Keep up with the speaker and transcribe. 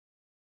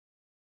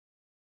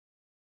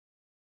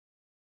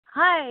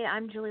Hi,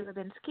 I'm Julie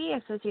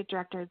Lubinsky, Associate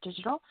Director of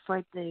Digital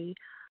for the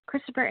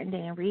Christopher and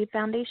Dana Reeve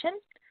Foundation,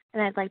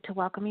 and I'd like to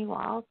welcome you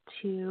all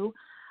to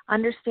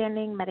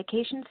Understanding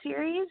Medication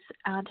Series.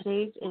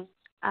 Today's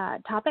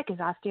topic is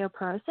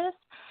osteoporosis,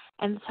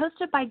 and it's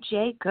hosted by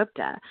Jay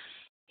Gupta.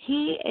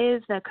 He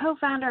is the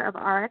co-founder of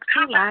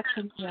RxRelax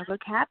and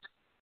YogaCaps,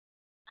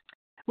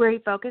 where he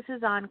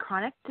focuses on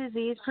chronic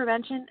disease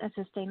prevention and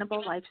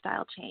sustainable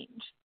lifestyle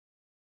change.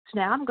 So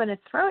now I'm going to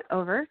throw it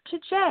over to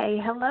Jay.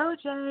 Hello,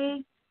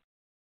 Jay.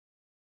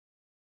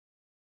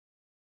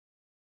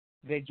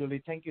 Great,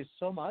 Julie. Thank you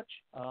so much.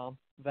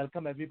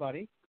 Welcome,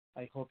 everybody.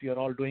 I hope you're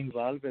all doing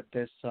well with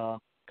this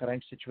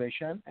current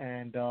situation,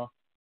 and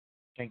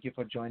thank you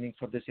for joining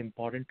for this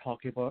important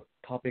topic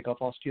of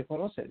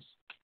osteoporosis.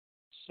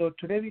 So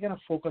today we're going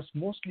to focus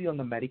mostly on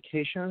the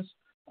medications.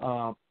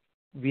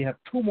 We have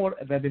two more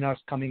webinars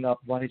coming up.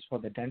 One is for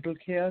the dental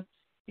care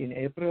in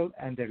April,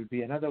 and there will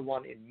be another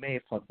one in May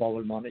for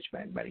bowel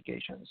management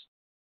medications.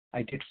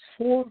 I did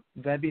 4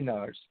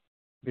 webinars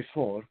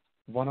before.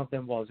 One of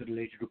them was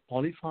related to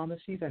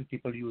polypharmacy, when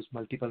people use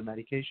multiple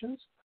medications,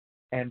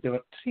 and there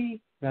were 3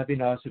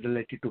 webinars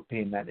related to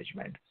pain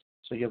management.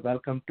 So you're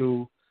welcome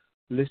to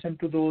listen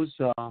to those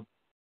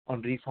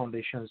on Reeve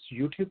Foundation's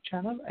YouTube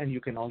channel, and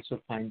you can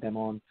also find them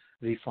on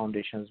Reeve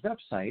Foundation's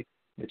website,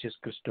 which is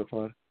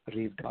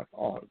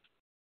christopherreeve.org.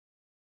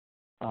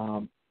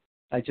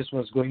 I just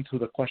was going through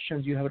the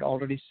questions you have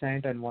already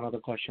sent, and one of the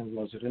questions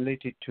was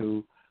related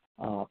to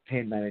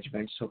pain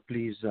management. So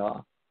please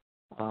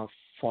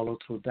follow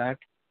through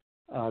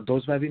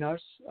those webinars.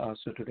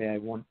 So today I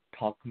won't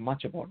talk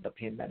much about the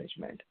pain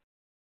management.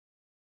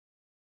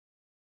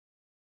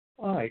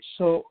 All right,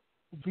 so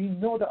we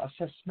know the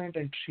assessment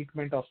and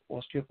treatment of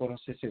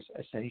osteoporosis is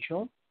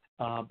essential,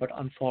 but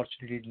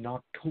unfortunately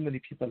not too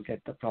many people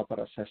get the proper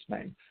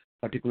assessment,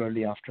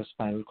 particularly after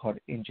spinal cord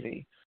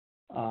injury.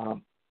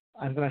 I'm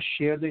going to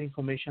share the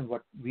information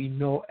what we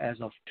know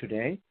as of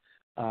today,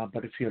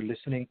 but if you're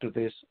listening to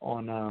this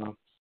on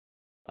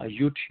a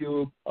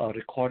YouTube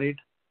recorded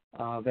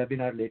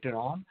webinar later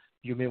on,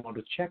 you may want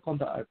to check on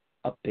the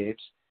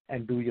updates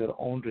and do your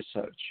own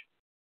research.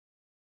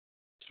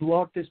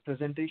 Throughout this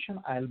presentation,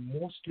 I'll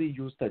mostly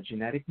use the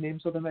generic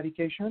names of the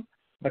medication,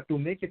 but to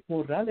make it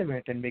more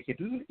relevant and make it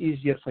a little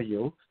easier for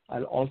you,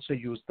 I'll also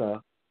use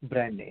the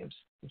brand names.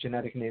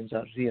 Generic names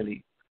are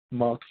really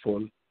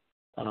mouthful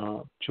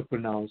to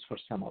pronounce for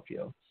some of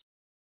you.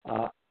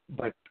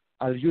 But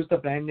I'll use the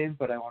brand name,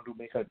 but I want to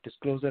make a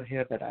disclosure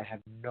here that I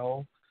have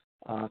no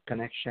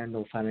connection,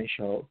 no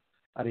financial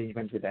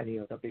arrangement with any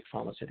of the big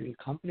pharmaceutical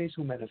companies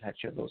who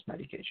manufacture those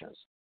medications.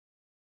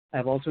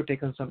 I've also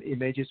taken some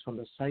images from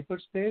the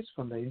cyberspace,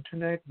 from the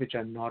internet, which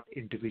are not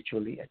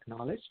individually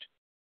acknowledged.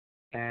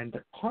 And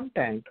the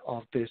content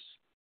of this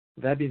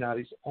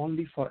webinar is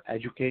only for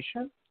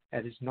education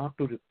and is not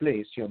to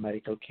replace your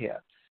medical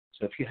care.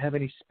 So if you have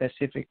any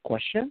specific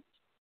question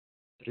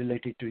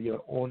related to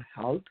your own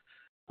health,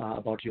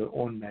 about your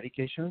own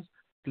medications,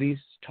 please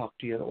talk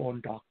to your own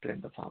doctor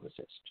and the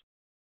pharmacist.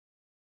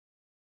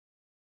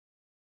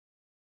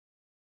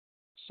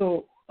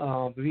 So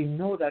we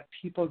know that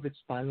people with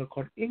spinal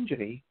cord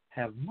injury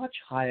have much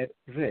higher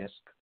risk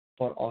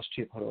for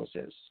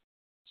osteoporosis.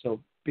 So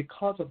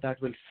because of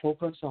that, we'll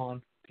focus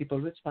on people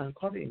with spinal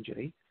cord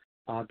injury.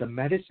 The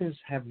medicines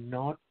have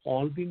not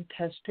all been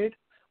tested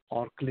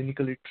or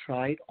clinically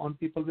tried on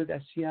people with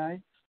SCI.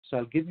 So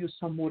I'll give you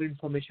some more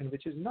information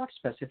which is not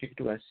specific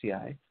to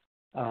SCI,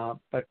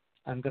 but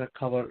I'm going to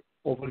cover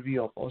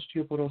overview of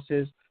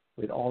osteoporosis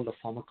with all the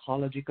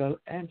pharmacological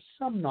and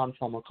some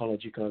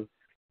non-pharmacological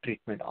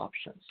treatment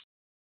options.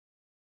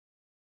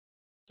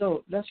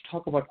 So let's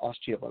talk about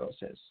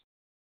osteoporosis.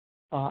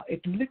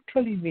 It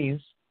literally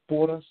means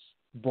porous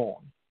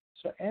bone.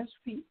 So as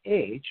we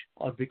age,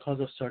 or because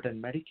of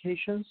certain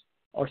medications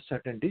or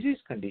certain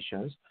disease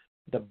conditions,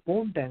 the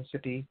bone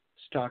density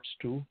starts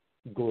to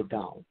go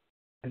down,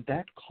 and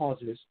that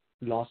causes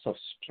loss of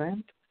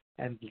strength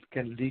and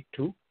can lead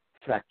to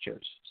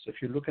fractures. So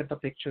if you look at the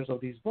pictures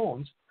of these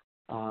bones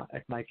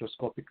at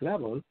microscopic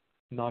level,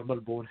 normal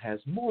bone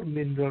has more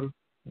mineral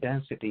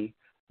density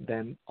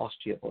than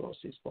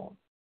osteoporosis bone.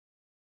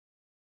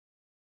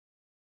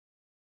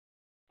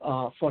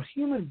 For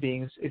human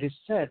beings, it is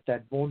said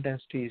that bone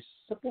density is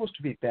supposed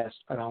to be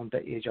best around the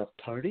age of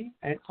 30,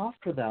 and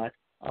after that,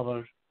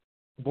 our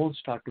bones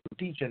start to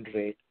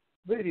degenerate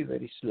very,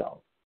 very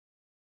slow.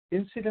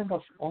 Incidence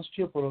of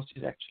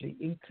osteoporosis actually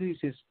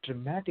increases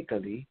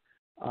dramatically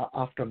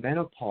after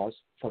menopause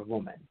for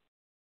women,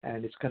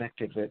 and it's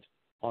connected with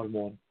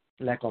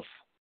lack of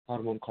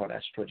hormone called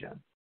estrogen.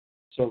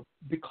 So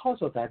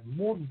because of that,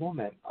 more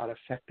women are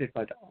affected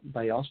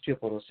by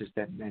osteoporosis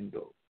than men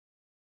do.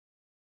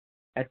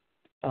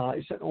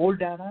 It's an old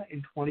data.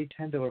 In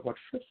 2010, there were about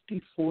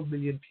 54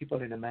 million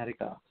people in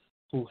America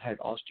who had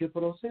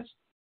osteoporosis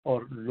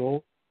or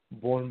low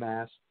bone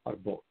mass or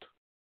both.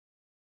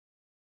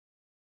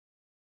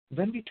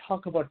 When we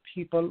talk about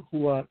people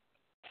who are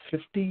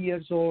 50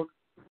 years old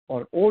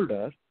or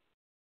older,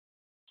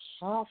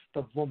 half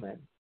the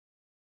women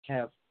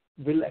have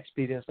will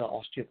experience the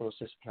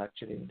osteoporosis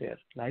fracture in their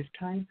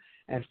lifetime,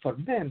 and for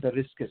men, the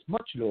risk is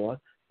much lower.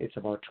 It's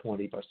about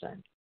 20%.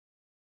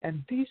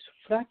 And these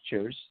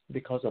fractures,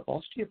 because of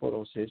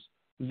osteoporosis,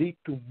 lead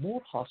to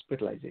more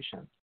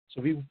hospitalization.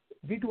 So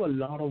we do a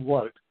lot of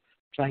work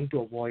trying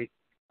to avoid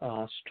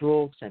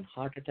strokes and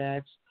heart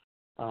attacks,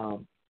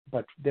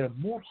 but there are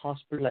more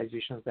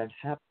hospitalizations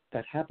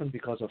that happen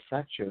because of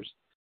fractures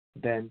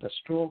than the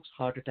strokes,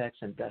 heart attacks,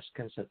 and breast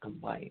cancer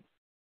combined.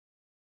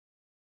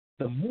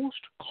 The most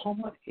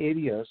common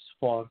areas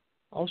for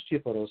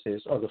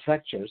osteoporosis or the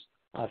fractures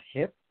are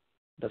hip,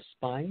 the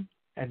spine,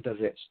 and the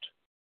wrist.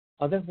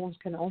 Other bones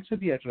can also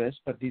be at risk,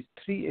 but these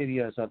three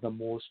areas are the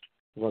most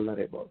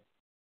vulnerable.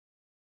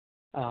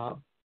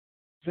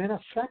 When a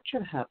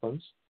fracture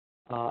happens,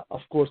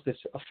 of course, this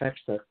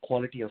affects the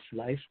quality of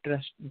life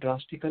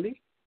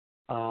drastically,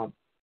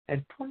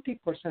 and 20%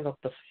 of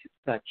the hip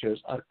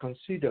fractures are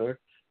considered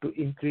to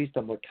increase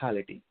the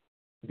mortality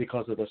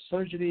because of the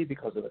surgery,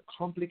 because of the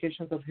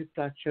complications of hip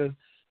fracture.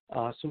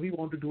 So we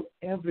want to do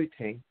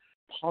everything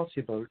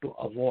possible to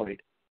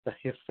avoid the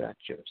hip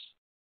fractures.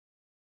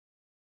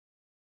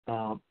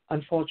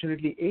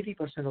 Unfortunately,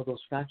 80% of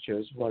those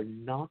fractures were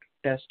not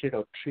tested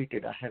or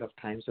treated ahead of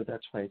time, so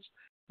that's why it's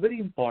very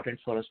important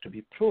for us to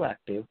be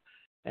proactive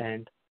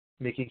and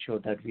making sure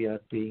that we are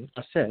being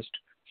assessed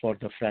for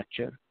the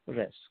fracture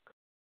risk.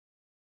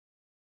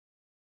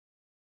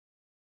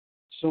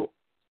 So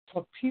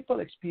for people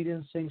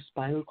experiencing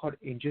spinal cord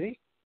injury,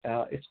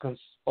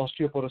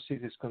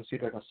 osteoporosis is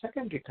considered a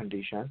secondary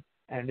condition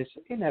and it's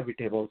an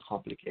inevitable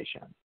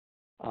complication.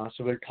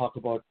 So we'll talk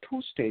about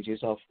two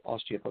stages of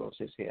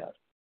osteoporosis here.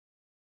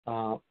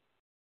 So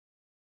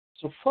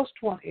first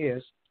one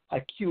is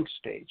acute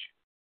stage.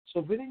 So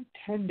within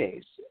 10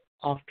 days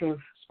after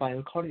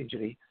spinal cord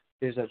injury,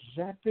 there's a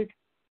rapid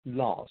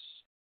loss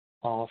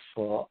of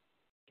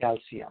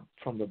calcium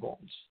from the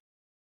bones.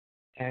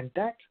 And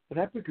that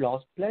rapid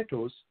loss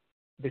plateaus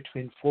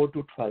between 4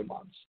 to 12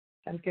 months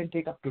and can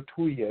take up to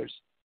 2 years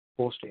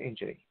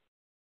post-injury.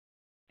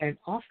 And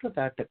after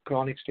that, the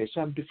chronic stage.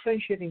 So I'm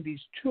differentiating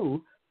these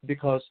two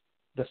because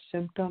the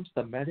symptoms,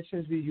 the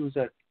medicines we use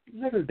are a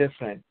little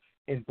different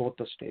in both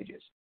the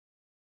stages.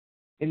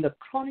 In the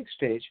chronic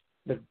stage,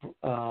 the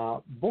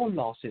bone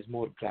loss is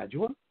more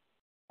gradual.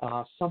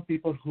 Some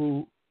people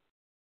who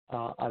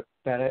have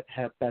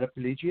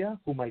paraplegia,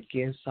 who might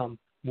gain some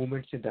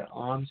movements in their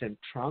arms and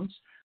trunks,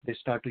 they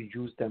start to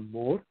use them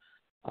more.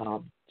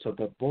 So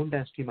the bone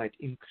density might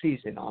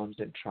increase in arms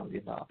and trunk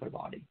in the upper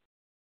body.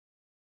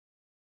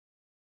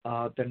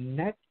 The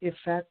net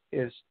effect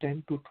is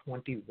 10 to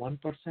 21%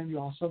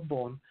 loss of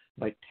bone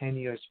by 10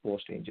 years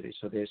post-injury.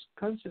 So there's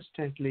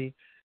consistently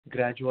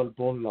gradual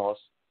bone loss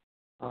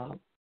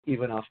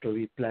even after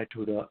we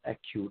plateau the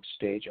acute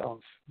stage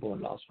of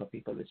bone loss for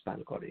people with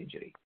spinal cord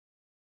injury.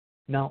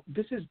 Now,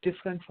 this is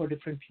different for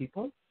different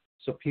people.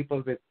 So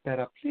people with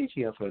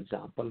paraplegia, for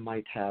example,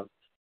 might have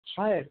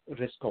higher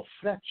risk of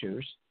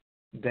fractures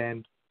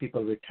than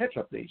people with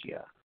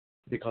tetraplegia,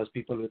 because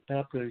people with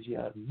paraplegia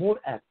are more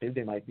active.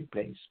 They might be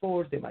playing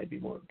sports. They might be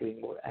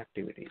doing more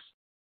activities.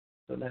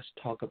 So let's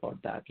talk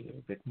about that a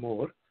little bit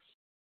more.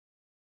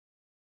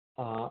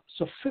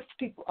 So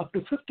up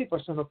to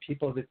 50% of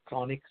people with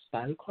chronic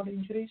spinal cord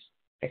injuries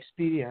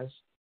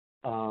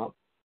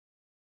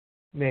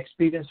may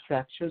experience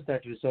fractures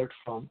that result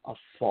from a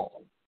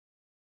fall.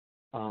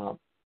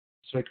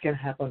 So it can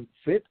happen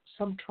with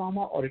some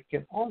trauma, or it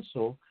can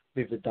also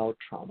be without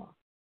trauma.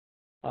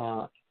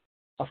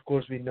 Of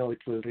course, we know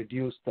it will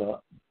reduce the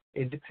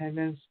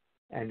independence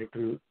and it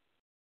will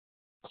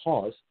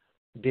cause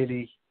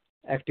daily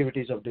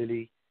activities of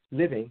daily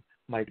living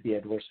might be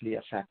adversely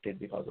affected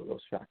because of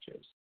those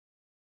fractures.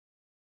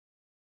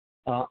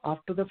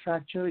 After the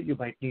fracture, you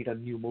might need a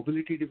new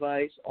mobility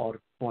device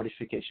or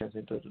modifications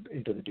into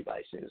the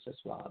devices as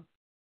well.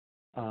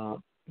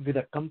 With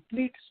a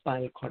complete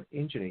spinal cord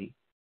injury,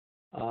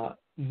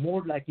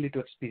 more likely to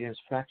experience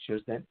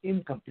fractures than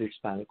incomplete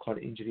spinal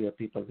cord injury are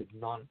people with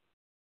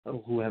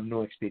who have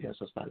no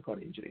experience of spinal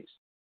cord injuries.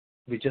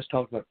 We just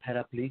talked about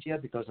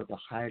paraplegia. Because of the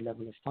higher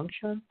level of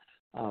function,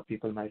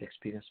 people might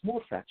experience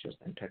more fractures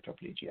than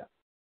tetraplegia.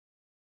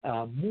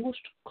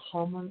 Most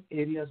common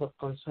areas of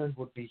concern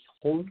would be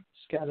whole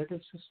skeletal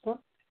system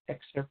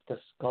except the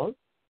skull.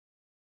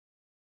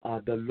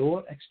 The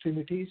lower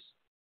extremities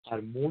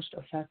are most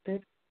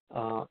affected,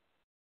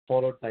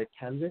 followed by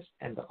pelvis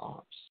and the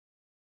arms.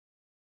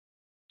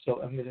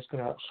 So I'm just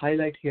going to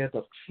highlight here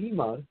the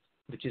femur,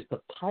 which is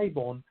the thigh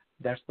bone.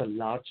 That's the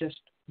largest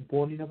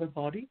bone in our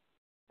body.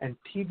 And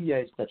tibia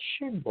is the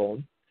shin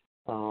bone,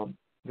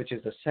 which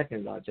is the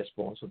second largest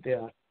bone. So they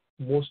are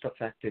most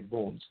affected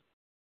bones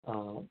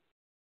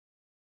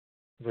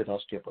with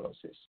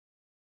osteoporosis.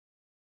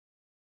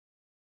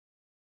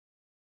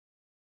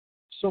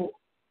 So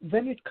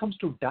when it comes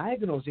to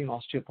diagnosing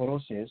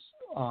osteoporosis,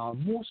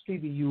 mostly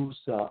we use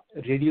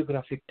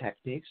radiographic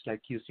techniques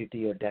like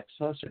QCT or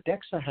DEXA. So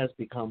DEXA has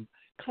become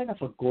kind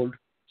of a gold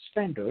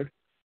standard,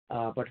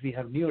 but we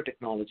have newer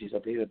technologies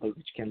available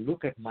which can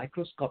look at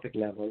microscopic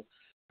level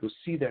to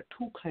see there are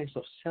two kinds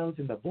of cells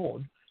in the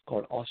bone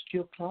called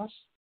osteoclasts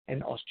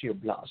and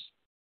osteoblasts.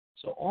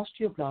 So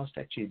osteoblasts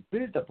actually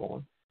build the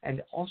bone,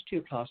 and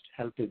osteoclasts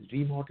help with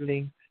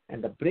remodeling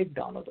and the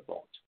breakdown of the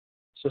bones.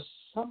 So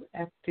some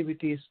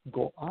activities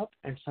go up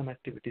and some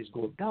activities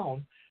go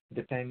down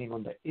depending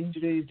on the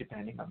injuries,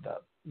 depending on the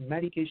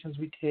medications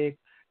we take,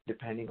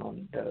 depending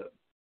on the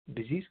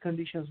disease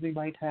conditions we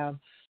might have.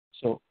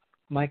 So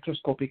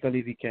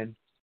microscopically we can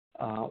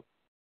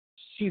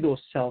see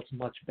those cells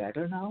much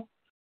better now,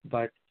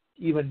 but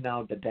even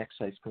now the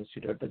DEXA is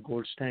considered the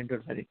gold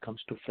standard when it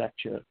comes to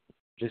fracture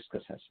risk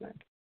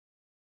assessment.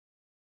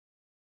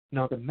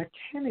 Now the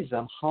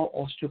mechanism how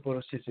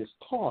osteoporosis is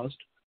caused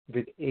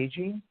with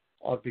aging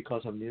or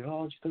because of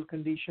neurological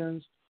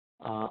conditions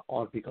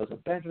or because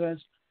of bed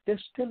rest, they're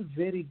still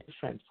very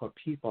different for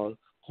people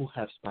who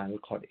have spinal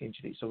cord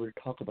injury. So we'll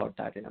talk about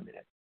that in a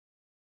minute.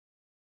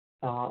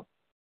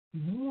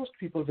 Most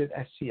people with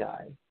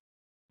SCI,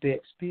 they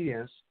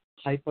experience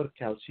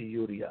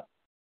hypercalciuria.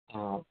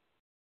 So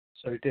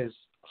it is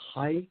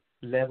high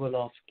level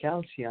of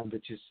calcium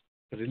which is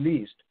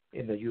released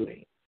in the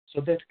urine.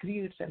 So that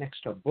creates an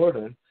extra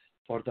burden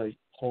for the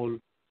whole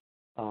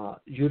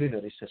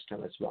urinary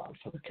system as well,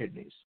 for the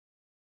kidneys.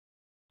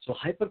 So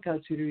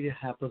hypercalciuria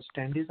happens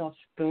 10 days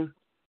after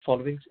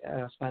following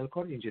spinal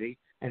cord injury,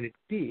 and it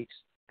peaks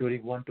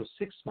during 1 to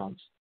 6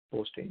 months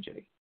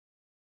post-injury.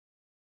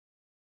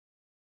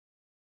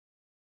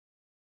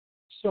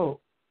 So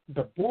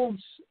the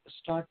bones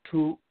start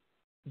to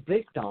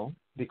break down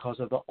because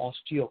of the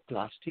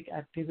osteoclastic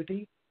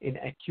activity in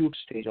acute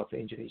stage of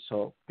injury.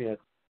 So we are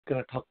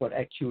going to talk about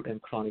acute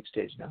and chronic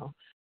stage now.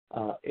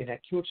 In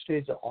acute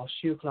stage, the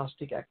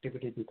osteoclastic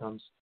activity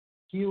becomes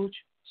huge,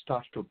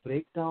 starts to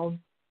break down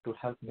to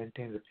help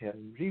maintain, repair,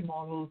 and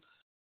remodel,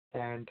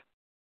 and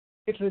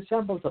it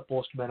resembles the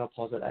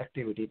postmenopausal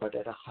activity but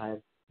at a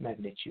higher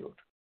magnitude.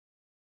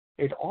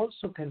 It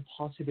also can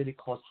possibly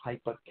cause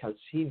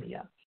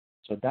hypercalcemia.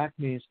 So that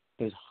means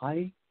there's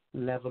high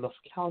level of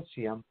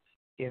calcium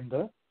in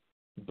the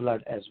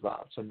blood as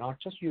well. So not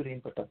just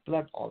urine, but the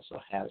blood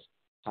also has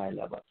high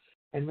level.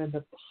 And when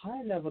the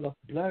high level of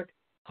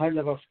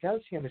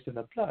calcium is in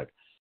the blood,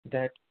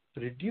 that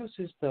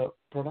reduces the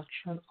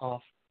production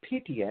of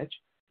PTH,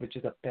 which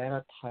is a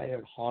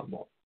parathyroid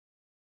hormone.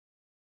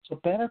 So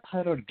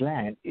parathyroid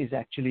gland is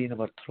actually in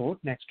our throat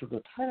next to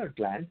the thyroid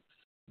gland,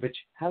 which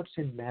helps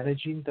in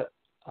managing the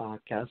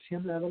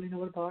calcium level in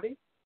our body,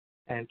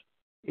 and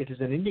it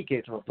is an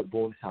indicator of the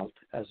bone health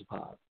as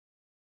well.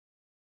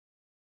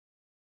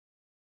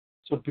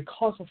 So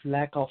because of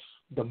lack of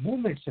the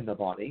movements in the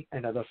body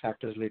and other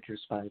factors related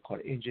to spinal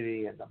cord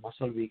injury and the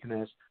muscle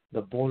weakness,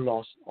 the bone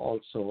loss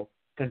also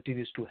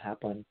continues to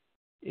happen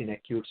in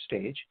acute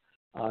stage.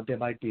 There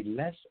might be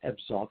less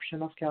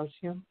absorption of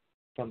calcium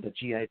from the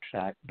GI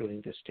tract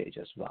during this stage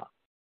as well.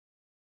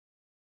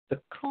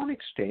 The chronic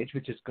stage,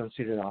 which is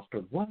considered after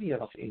 1 year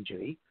of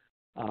injury,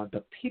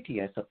 the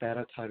PTH, the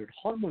parathyroid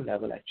hormone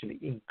level, actually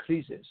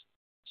increases.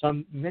 So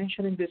I'm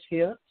mentioning this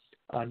here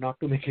not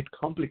to make it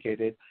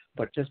complicated,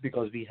 but just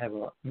because we have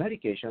a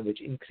medication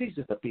which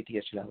increases the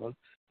PTH level,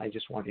 I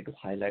just wanted to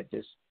highlight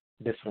this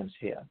difference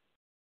here.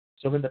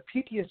 So when the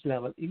PTH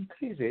level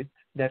increases,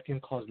 that can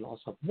cause loss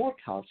of more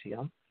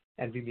calcium,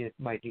 and we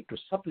might need to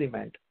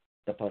supplement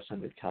the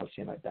person with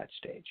calcium at that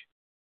stage.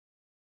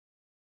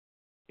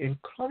 In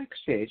chronic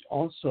stage,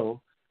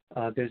 also,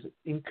 there's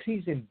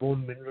increase in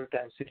bone mineral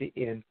density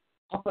in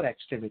upper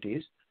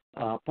extremities,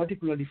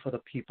 particularly for the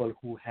people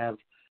who have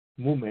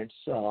movements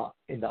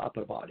in the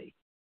upper body.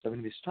 So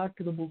when we start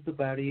to move the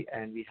body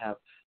and we are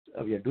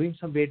doing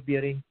some weight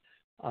bearing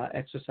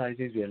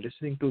exercises, we are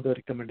listening to the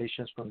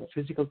recommendations from the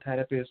physical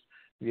therapist,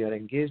 we are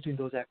engaged in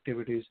those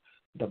activities,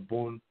 the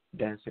bone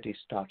density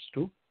starts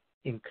to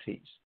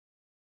increase.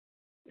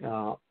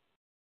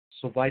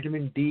 So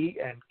vitamin D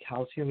and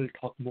calcium, we'll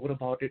talk more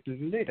about it a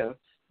little later,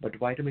 but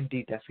vitamin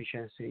D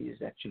deficiency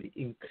is actually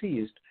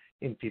increased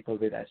in people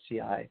with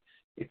SCI.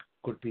 It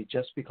could be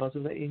just because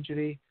of the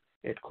injury.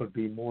 It could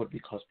be more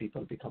because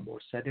people become more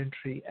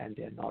sedentary and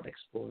they're not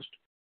exposed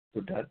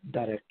to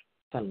direct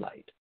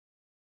sunlight.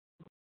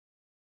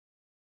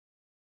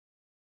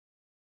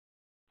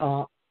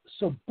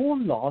 So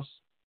bone loss,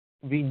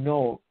 we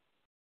know,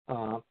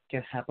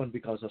 can happen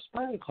because of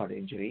spinal cord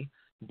injury,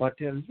 but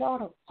there are a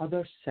lot of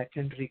other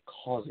secondary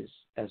causes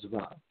as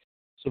well.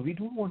 So we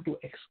don't want to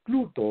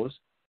exclude those,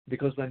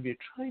 because when we're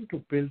trying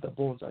to build the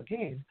bones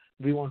again,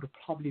 we want to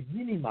probably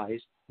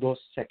minimize those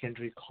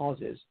secondary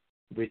causes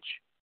which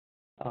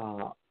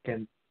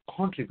can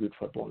contribute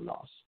for bone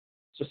loss.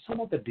 So some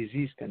of the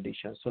disease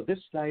conditions. So this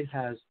slide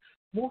has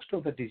most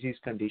of the disease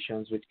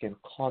conditions which can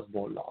cause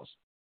bone loss.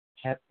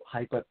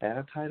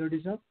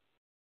 Hyperparathyroidism,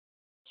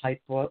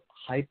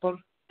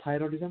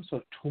 hyperthyroidism,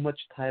 so too much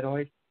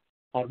thyroid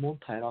hormone,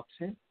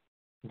 thyroxine,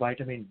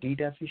 vitamin D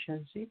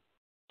deficiency,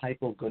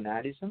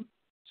 hypogonadism,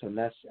 so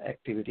less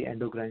activity,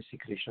 endocrine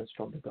secretions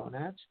from the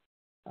gonads,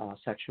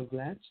 sexual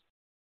glands.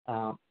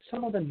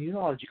 Some of the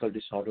neurological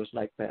disorders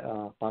like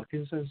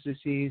Parkinson's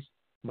disease,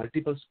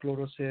 multiple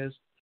sclerosis,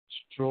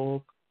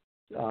 stroke,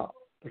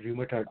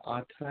 rheumatoid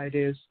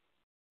arthritis,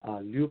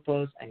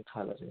 lupus,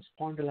 ankylosing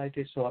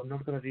spondylitis. So I'm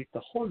not going to read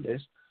the whole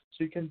list.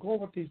 So you can go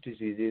over these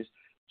diseases.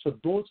 So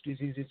those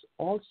diseases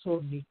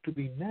also need to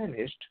be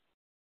managed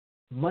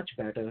much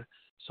better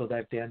so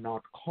that they are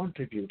not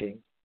contributing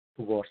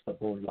towards the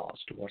bone loss,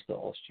 towards the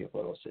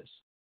osteoporosis.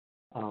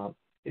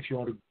 If you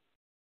want to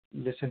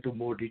listen to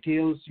more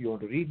details, you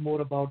want to read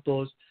more about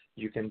those,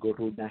 you can go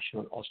to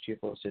National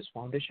Osteoporosis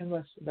Foundation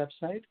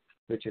website,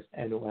 which is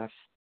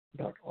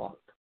nof.org.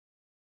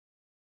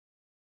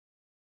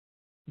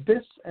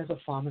 This, as a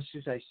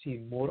pharmacist, I see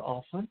more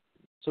often.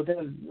 So there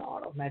are a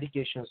lot of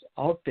medications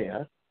out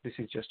there. This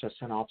is just a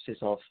synopsis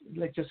of,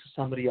 like just a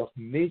summary of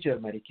major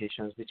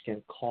medications which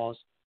can cause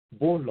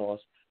bone loss,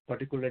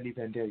 particularly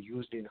when they are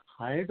used in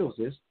higher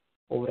doses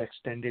over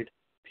extended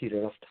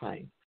period of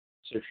time.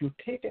 So if you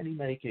take any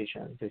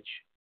medication, which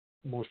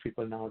most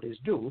people nowadays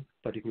do,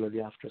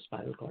 particularly after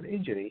spinal cord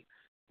injury,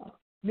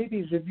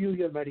 maybe review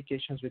your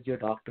medications with your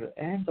doctor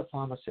and the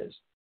pharmacist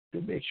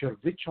to make sure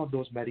which of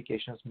those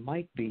medications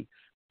might be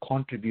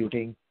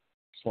contributing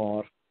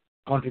to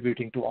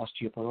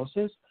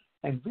osteoporosis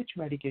and which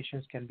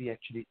medications can be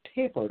actually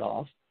tapered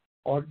off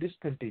or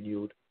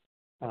discontinued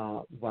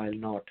while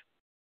not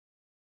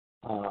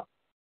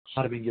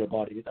harming your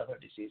body with other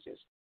diseases.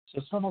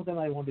 So some of them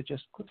I want to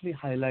just quickly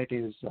highlight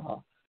is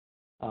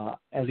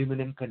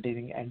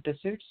aluminum-containing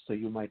antacids. So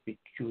you might be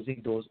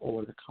choosing those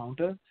over the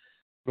counter.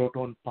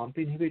 Proton pump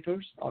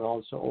inhibitors are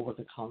also over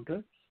the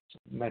counter. So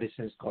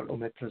medicines called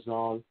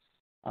omeprazole,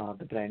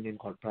 the brand name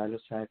called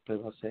Prilosec,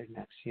 Prevacid,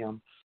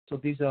 Nexium. So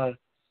these are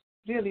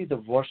really the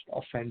worst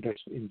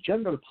offenders in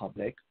general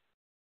public.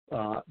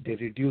 They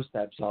reduce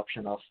the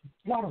absorption of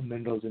a lot of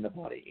minerals in the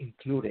body,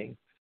 including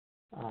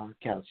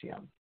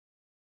calcium.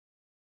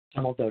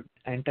 Some of the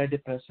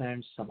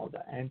antidepressants, some of the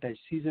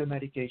anti-seizure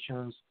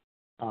medications,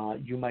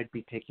 you might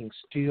be taking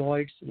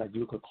steroids like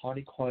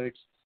glucocorticoids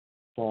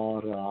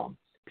for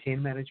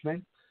pain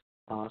management.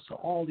 So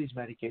all these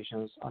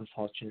medications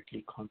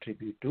unfortunately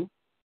contribute to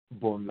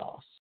bone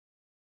loss.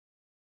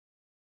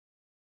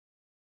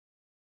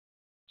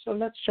 So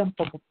let's jump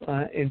up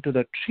into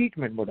the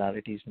treatment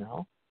modalities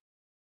now.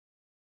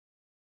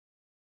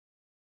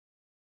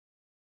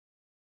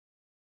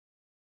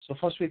 So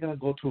first we're going to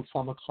go through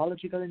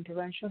pharmacological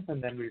interventions,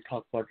 and then we'll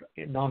talk about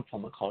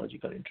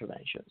non-pharmacological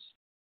interventions.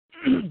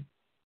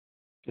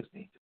 Excuse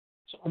me.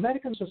 So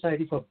American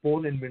Society for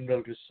Bone and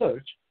Mineral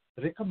Research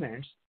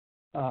recommends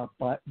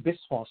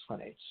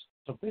bisphosphonates.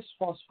 So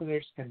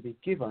bisphosphonates can be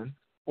given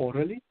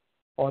orally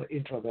or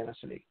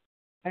intravenously.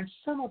 And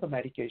some of the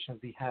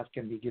medications we have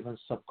can be given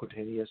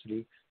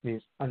subcutaneously,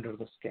 means under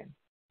the skin.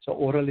 So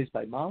oral is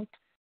by mouth,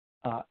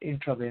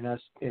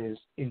 intravenous is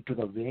into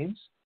the veins.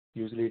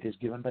 Usually it is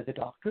given by the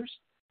doctors,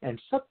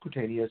 and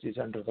subcutaneous is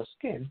under the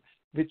skin,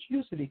 which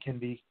usually can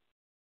be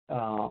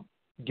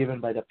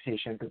given by the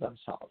patient to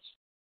themselves.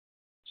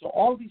 So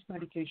all these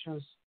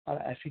medications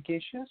are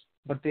efficacious,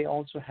 but they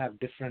also have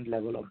different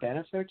level of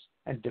benefits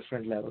and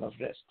different level of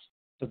risks.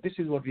 So this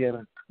is what we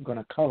are going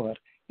to cover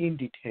in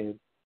detail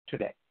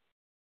today.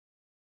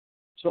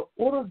 So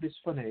oral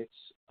bisphosphonates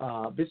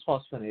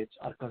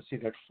are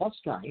considered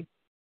first line.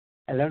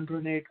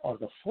 Alendronate or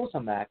the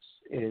Fosamax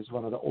is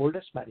one of the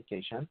oldest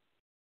medication,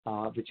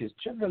 which is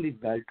generally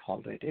well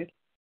tolerated,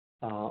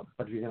 but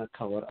we're going to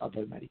cover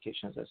other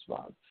medications as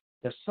well.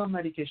 There's some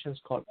medications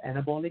called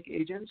anabolic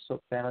agents,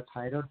 so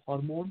parathyroid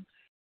hormone.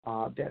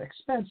 They're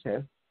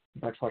expensive,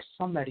 but for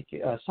some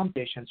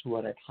patients who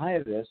are at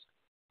higher risk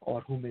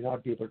or who may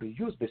not be able to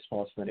use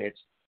bisphosphonates,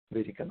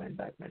 we recommend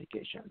that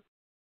medication.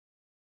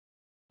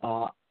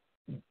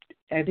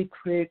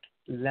 Adequate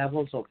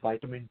levels of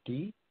vitamin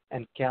D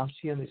and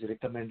calcium is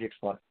recommended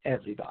for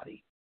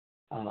everybody.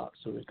 So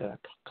we're going to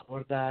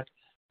cover that.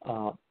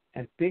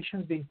 And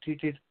patients being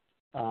treated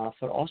for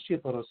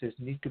osteoporosis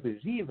need to be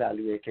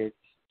reevaluated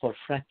for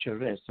fracture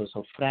risk.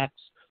 So FRAX,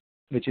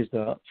 which is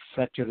the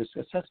fracture risk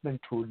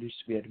assessment tool, needs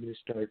to be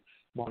administered,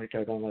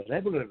 monitored on a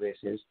regular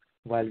basis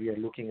while we are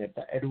looking at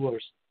the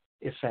adverse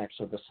effects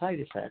or the side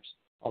effects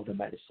of the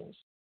medicines.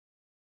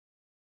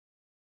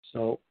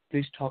 So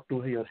please talk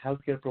to your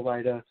healthcare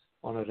provider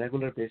on a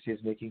regular basis,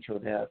 making sure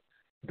they are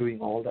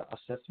doing all the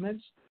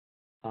assessments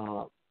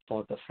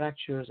for the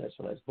fractures as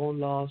well as bone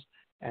loss,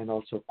 and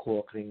also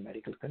co-occurring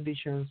medical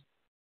conditions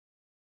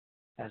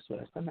as well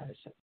as the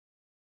medicine.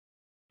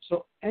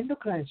 So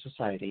Endocrine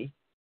Society,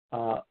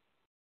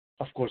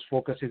 of course,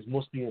 focuses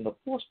mostly on the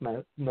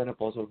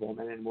post-menopausal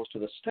woman, and most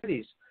of the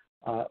studies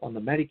on the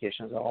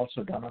medications are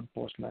also done on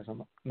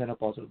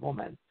post-menopausal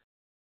women.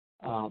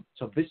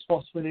 So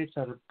bisphosphonates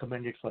are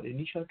recommended for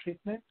initial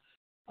treatment,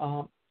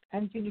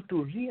 and we need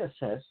to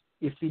reassess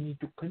if we need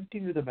to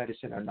continue the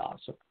medicine or not.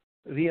 So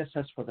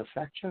reassess for the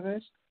fracture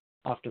risk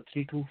after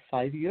 3 to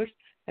 5 years,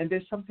 and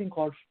there's something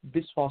called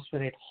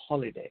bisphosphonate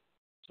holiday.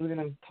 So we're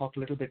going to talk a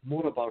little bit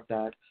more about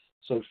that.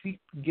 So if we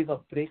give a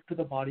break to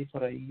the body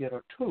for a year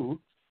or two,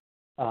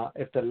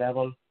 if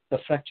the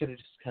fracture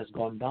risk has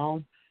gone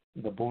down,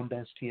 the bone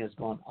density has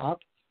gone up,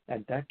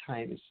 at that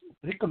time it's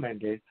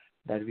recommended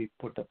that we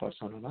put the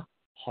person on a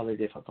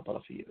holiday for a couple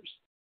of years.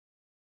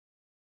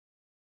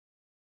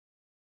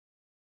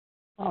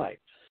 All right.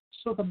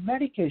 So the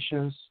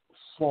medications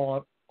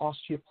for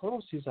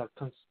osteoporosis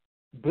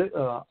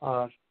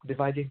are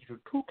divided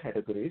into two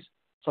categories.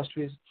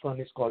 One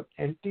is called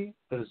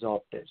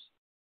anti-resorptives.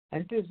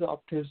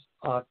 Anti-resorptives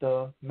are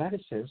the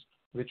medicines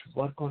which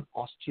work on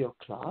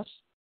osteoclasts.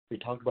 We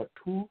talked about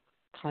two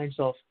kinds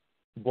of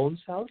bone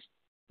cells.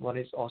 One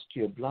is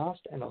osteoblast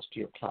and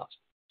osteoclast.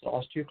 So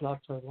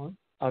osteoclasts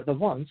are the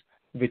ones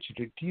which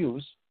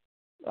reduce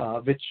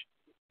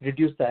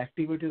the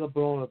activity of the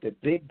bone, or they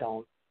break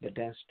down the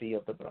density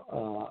of the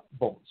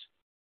bones.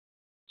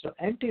 So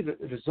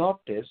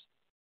anti-resorptives,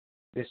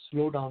 they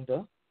slow down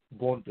the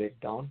bone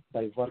breakdown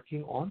by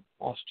working on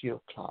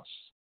osteoclasts.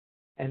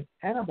 And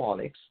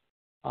anabolics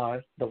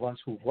are the ones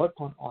who work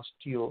on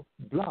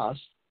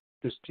osteoblasts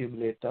to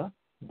stimulate the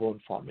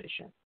bone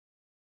formation.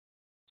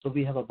 So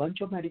we have a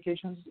bunch of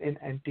medications in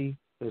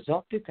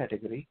anti-resorptive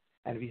category,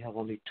 and we have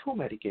only two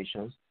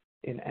medications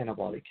in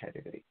anabolic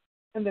category.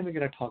 And then we're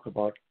going to talk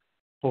about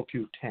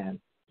CoQ10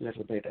 a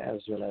little bit,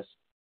 as well as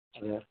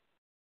other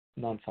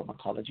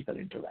non-pharmacological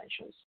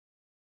interventions.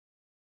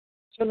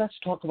 So let's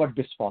talk about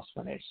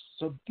bisphosphonates.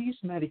 So these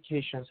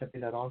medications have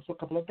been around for a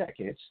couple of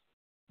decades.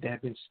 They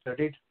have been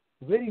studied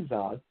very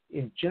well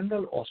in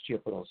general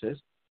osteoporosis,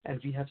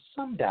 and we have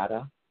some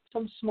data,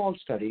 some small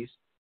studies,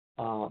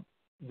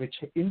 which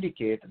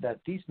indicate that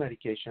these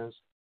medications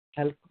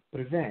help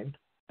prevent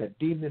the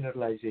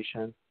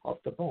demineralization of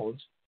the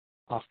bones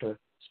after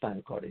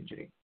spinal cord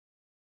injury.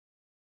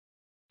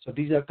 So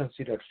these are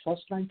considered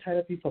first-line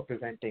therapy for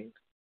preventing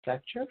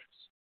fractures.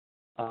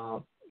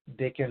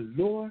 They can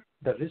lower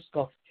the risk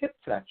of hip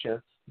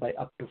fracture by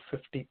up to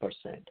 50%.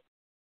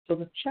 So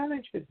the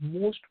challenge with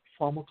most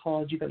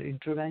pharmacological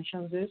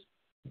interventions is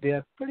they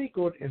are pretty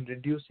good in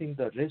reducing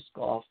the risk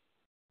of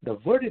the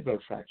vertebral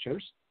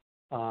fractures,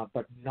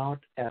 but not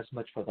as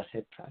much for the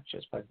hip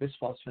fractures. But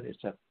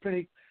bisphosphonates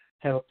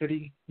have a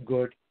pretty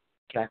good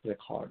track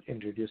record in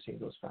reducing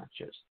those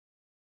fractures.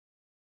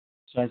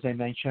 So as I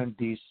mentioned,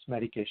 these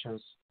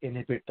medications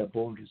inhibit the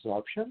bone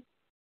resorption,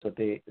 so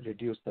they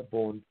reduce the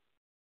bone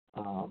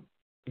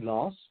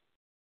loss.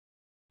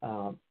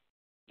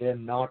 They're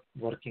not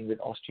working with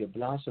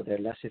osteoblasts, so they're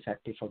less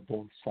effective for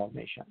bone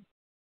formation.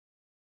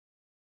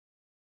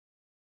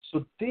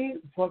 So they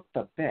work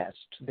the best,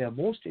 they're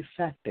most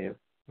effective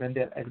when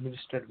they're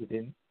administered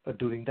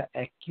during the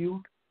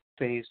acute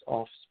phase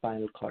of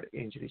spinal cord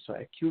injury. So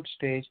acute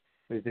stage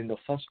within the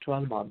first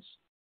 12 months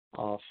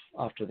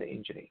after the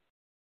injury.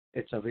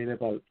 It's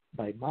available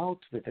by mouth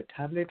with a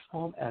tablet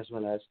form as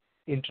well as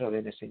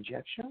intravenous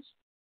injections.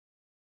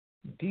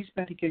 These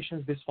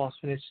medications,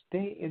 bisphosphonates,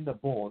 stay in the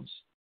bones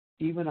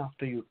even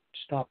after you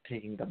stop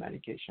taking the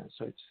medication.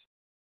 So it's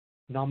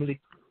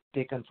normally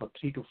taken for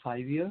 3 to 5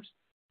 years.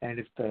 And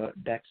if the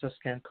DEXA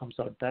scan comes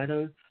out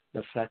better,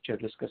 the fracture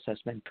risk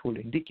assessment tool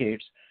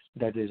indicates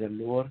that there's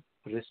a lower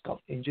risk of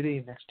injury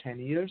in the next 10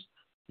 years,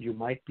 you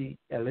might be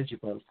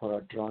eligible for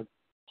a drug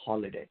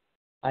holiday.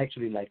 I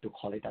actually like to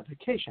call it a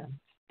vacation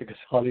because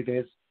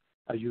holidays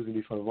are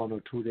usually for 1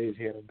 or 2 days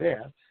here and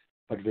there,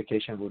 but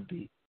vacation would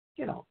be,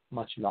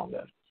 much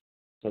longer.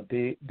 So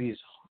these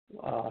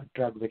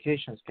drug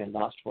vacations can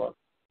last for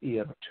a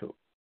year or two.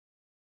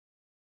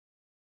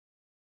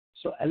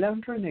 So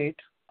alendronate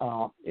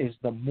is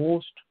the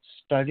most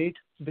studied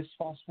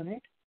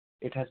bisphosphonate.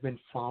 It has been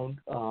found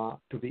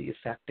to be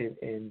effective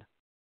in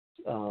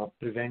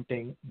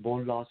preventing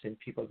bone loss in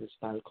people with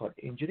spinal cord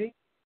injury.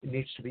 It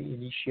needs to be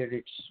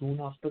initiated soon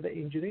after the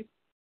injury.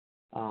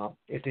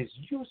 It is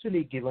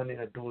usually given in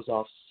a dose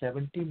of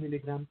 70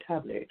 milligram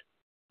tablet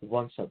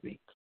once a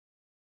week.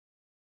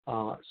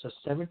 So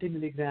 70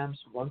 milligrams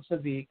once a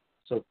week,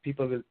 so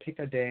people will pick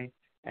a day,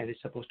 and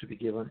it's supposed to be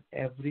given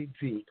every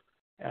week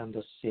on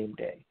the same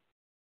day.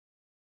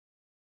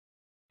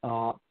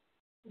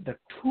 The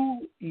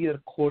 2-year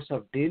course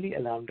of daily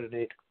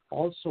alendronate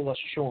also was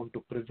shown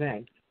to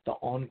prevent the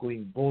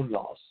ongoing bone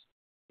loss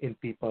in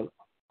people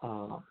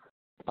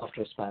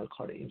after spinal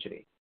cord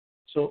injury.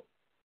 So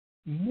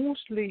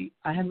mostly,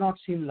 I have not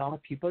seen a lot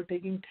of people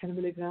taking 10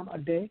 milligram a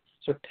day.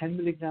 So 10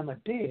 milligram a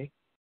day,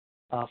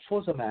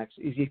 Fosamax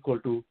is equal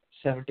to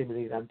 70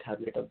 milligram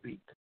tablet a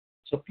week.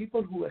 So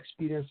people who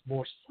experience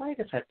more side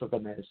effects of the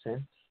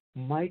medicine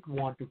might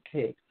want to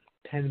take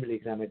 10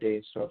 milligram a day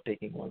instead of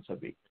taking once a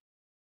week.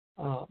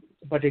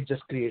 But it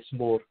just creates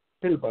more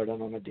pill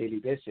burden on a daily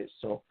basis.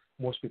 So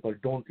most people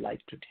don't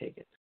like to take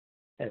it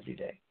every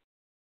day.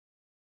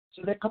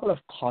 So there are a couple of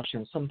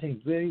cautions,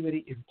 something very,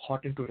 very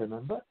important to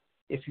remember.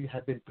 If you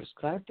have been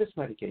prescribed this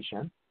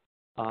medication,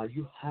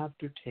 you have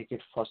to take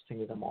it first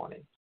thing in the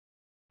morning.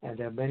 And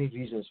there are many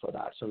reasons for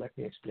that. So let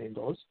me explain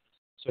those.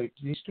 So it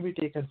needs to be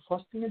taken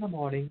first thing in the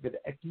morning with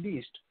at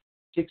least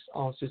 6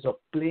 ounces of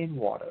plain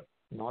water,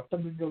 not the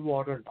mineral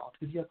water, not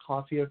with your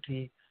coffee or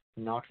tea,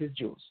 not with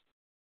juice.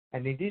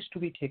 And it needs to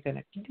be taken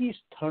at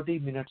least 30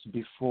 minutes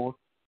before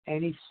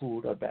any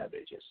food or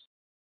beverages.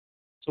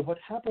 So what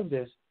happens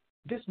is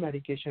this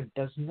medication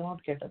does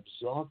not get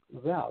absorbed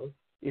well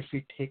if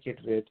we take it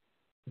with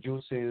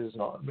juices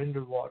or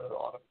mineral water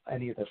or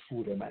any other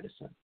food or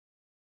medicine.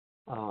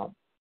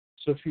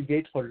 So if you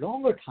wait for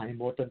longer time,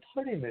 more than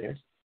 30 minutes,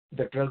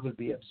 the drug will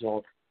be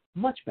absorbed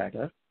much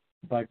better,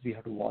 but we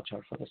have to watch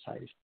out for the side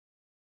effects.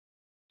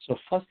 So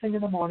first thing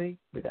in the morning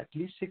with at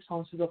least 6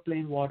 ounces of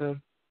plain water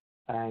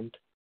and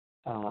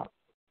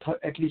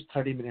at least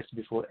 30 minutes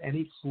before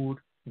any food,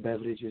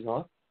 beverages,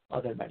 or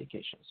other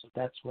medications. So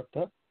that's what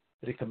the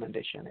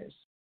recommendation is.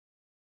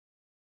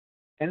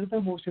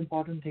 Another most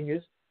important thing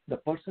is the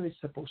person is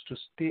supposed to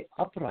stay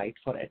upright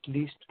for at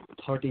least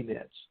 30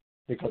 minutes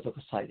because of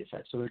the side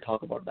effects. So we'll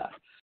talk about that.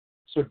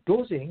 So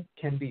dosing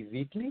can be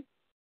weekly,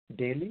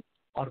 daily,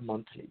 or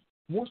monthly.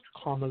 Most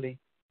commonly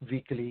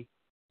weekly,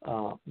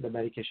 the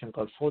medication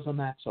called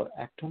Fosamax or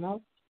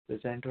Actonal, the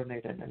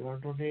Zendronate and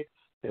Elvandronate,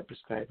 they're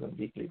prescribed on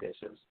weekly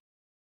basis.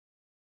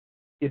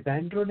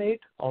 Ibandronate,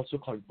 also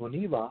called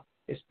Boniva,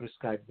 is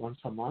prescribed once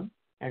a month,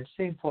 and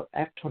same for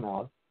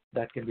Actonal,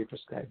 that can be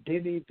prescribed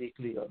daily,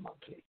 weekly, or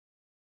monthly.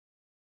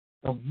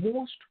 The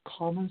most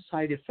common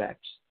side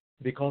effects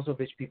because of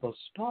which people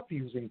stop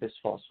using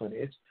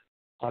bisphosphonates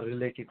are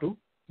related to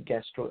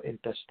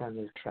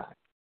gastrointestinal tract.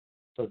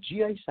 So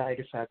GI side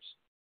effects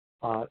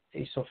are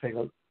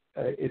esophageal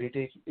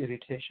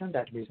irritation,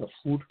 that means the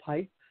food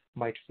pipe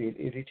might feel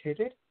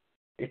irritated.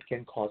 It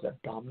can cause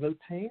abdominal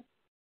pain,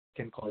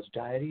 can cause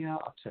diarrhea,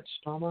 upset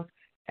stomach,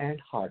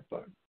 and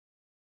heartburn.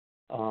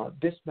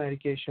 This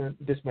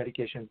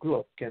medication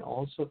group can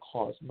also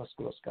cause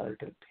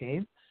musculoskeletal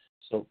pain.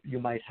 So you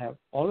might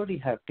already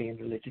have pain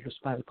related to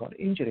spinal cord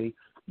injury,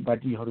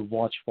 but you have to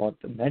watch what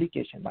the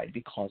medication might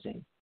be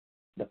causing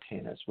the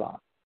pain as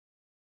well.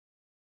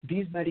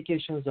 These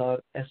medications are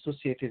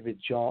associated with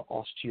jaw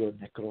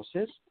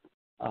osteonecrosis.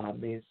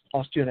 Means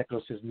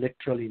osteonecrosis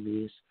literally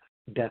means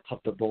death of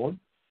the bone,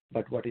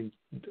 but what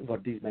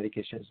these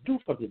medications do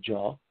for the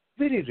jaw,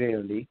 very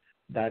rarely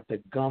that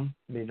the gum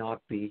may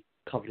not be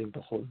covering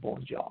the whole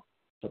bone jaw.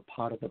 So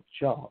part of the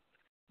jaw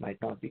might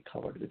not be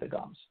covered with the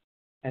gums.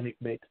 And it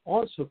may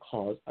also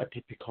cause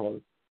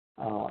atypical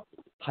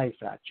thigh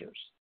fractures.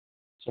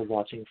 So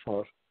watching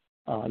for,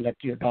 let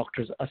your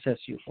doctors assess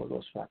you for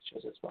those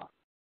fractures as well.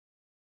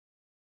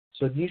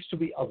 So it needs to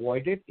be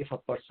avoided if a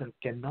person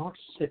cannot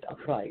sit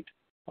upright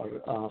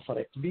or for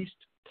at least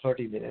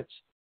 30 minutes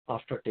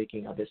after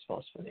taking a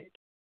bisphosphonate,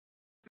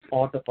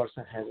 or the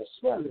person has a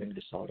swallowing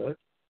disorder.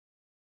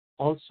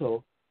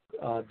 Also,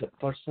 the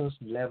person's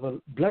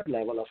blood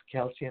level of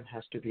calcium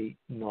has to be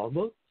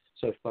normal.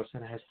 So if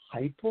person has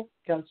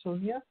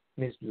hypocalcemia,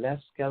 means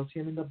less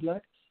calcium in the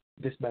blood,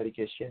 this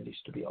medication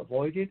needs to be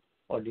avoided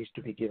or needs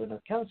to be given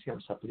a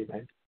calcium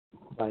supplement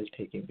while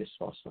taking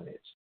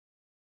bisphosphonates.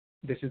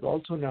 This is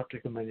also not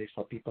recommended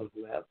for people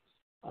who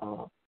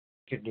have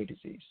kidney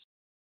disease.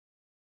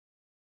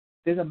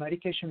 There's a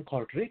medication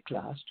called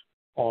RxRelax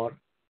or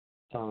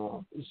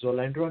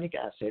zoledronic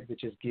acid,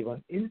 which is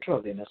given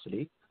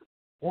intravenously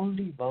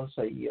only once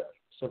a year.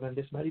 So when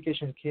this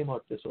medication came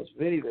out, this was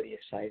very, very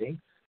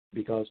exciting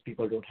because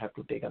people don't have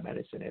to take a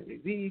medicine every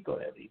week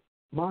or every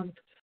month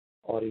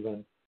or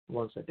even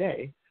once a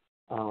day.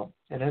 And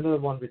another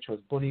one, which was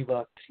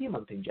Boniva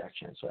 3-month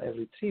injection. So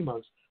every 3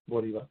 months,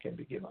 Boniva can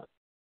be given.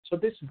 So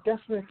this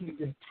definitely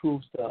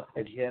improves the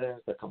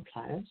adherence, the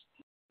compliance.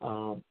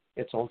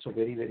 It's also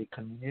very, very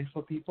convenient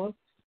for people.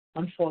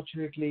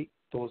 Unfortunately,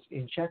 those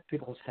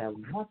injectables have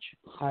much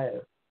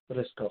higher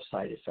risk of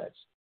side effects.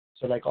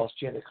 So like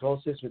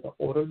osteonecrosis with the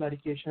oral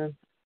medication,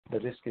 the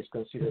risk is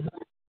considered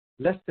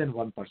less than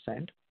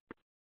 1%,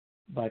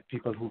 but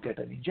people who get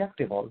an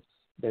injectable,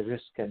 the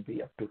risk can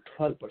be up to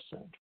 12%.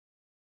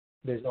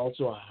 There's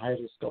also a high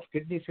risk of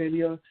kidney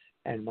failure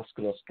and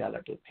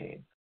musculoskeletal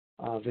pain.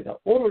 With the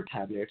oral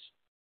tablets,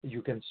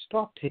 you can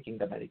stop taking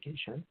the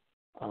medication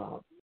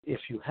if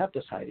you have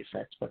the side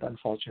effects, but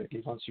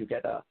unfortunately, once you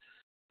get a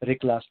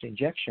RxRelax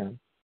injection,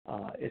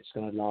 it's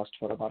going to last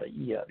for about a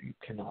year. You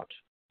cannot,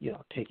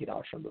 take it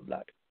out from the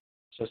blood.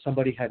 So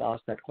somebody had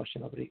asked that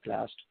question of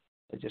RxRelax.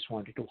 I just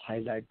wanted to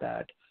highlight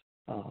that,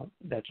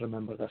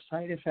 remember the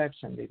side effects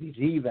and maybe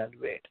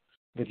reevaluate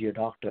with your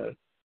doctor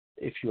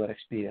if you are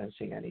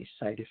experiencing any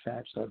side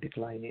effects or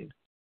decline in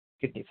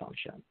kidney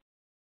function.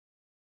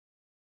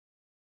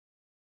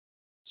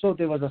 So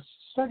there was a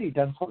study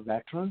done for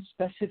veterans,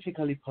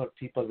 specifically for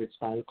people with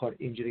spinal cord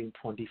injury in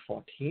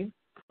 2014.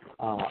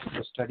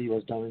 The study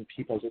was done in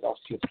people with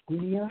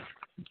osteopenia,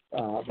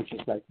 which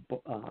is like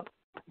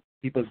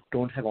people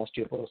don't have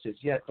osteoporosis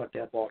yet, but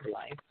they're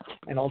borderline,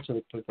 and also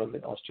with people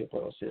with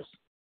osteoporosis.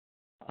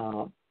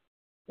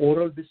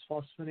 Oral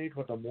bisphosphonates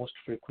were the most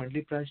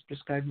frequently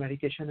prescribed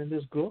medication in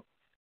this group.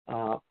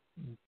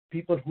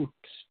 People who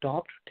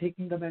stopped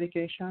taking the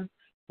medication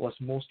was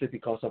mostly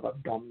because of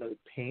abdominal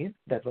pain.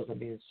 That was the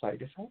main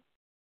side effect.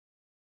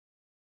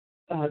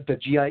 The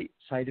GI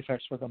side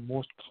effects were the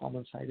most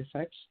common side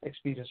effects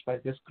experienced by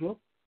this group.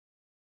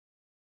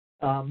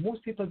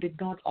 Most people did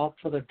not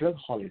opt for the drug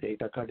holiday.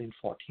 It occurred in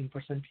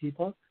 14%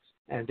 people,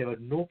 and there were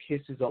no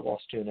cases of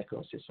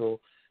osteonecrosis. So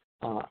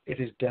it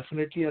is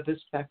definitely a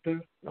risk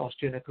factor,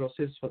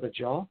 osteonecrosis for the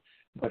jaw,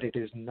 but it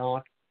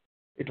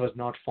was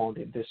not found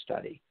in this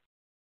study.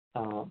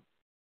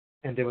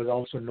 And there was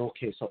also no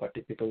case of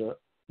atypical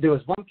there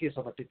was one case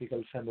of a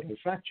typical femoral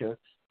fracture,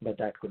 but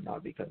that could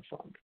not be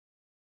confirmed.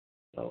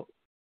 So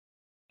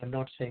I'm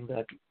not saying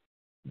that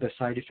the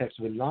side effects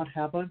will not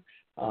happen,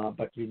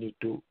 but we need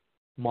to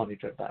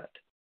monitor that.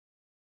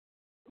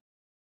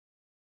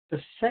 The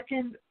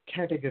second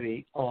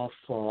category of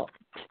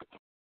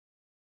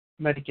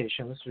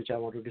medications which I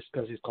want to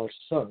discuss is called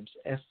SERMs,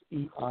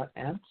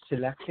 S-E-R-M,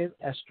 Selective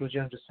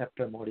Estrogen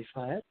Receptor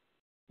Modifier.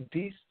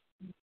 These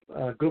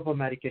group of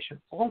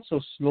medication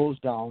also slows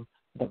down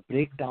the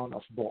breakdown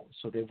of bones,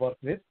 so they work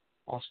with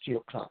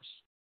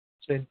osteoclasts.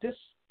 So in this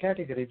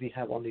category, we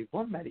have only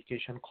one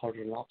medication called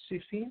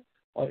raloxifene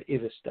or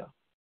Evista.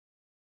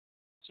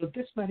 So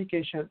this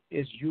medication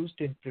is used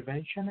in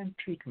prevention and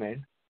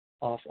treatment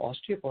of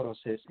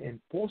osteoporosis in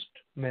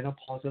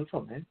postmenopausal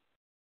women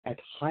at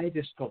high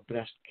risk of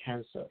breast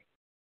cancer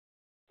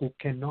who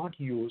cannot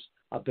use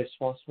a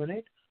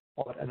bisphosphonate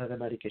or another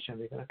medication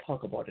we're going to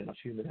talk about in a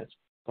few minutes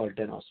called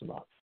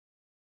denosumab.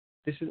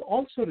 This is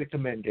also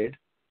recommended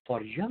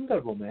for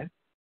younger women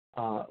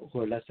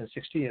who are less than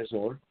 60 years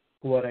old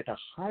who are at a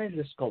higher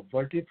risk of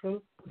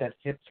vertebral than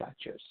hip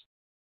fractures.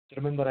 So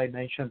remember I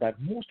mentioned that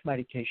most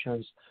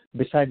medications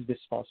besides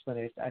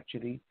bisphosphonates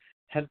actually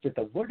help with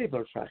the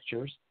vertebral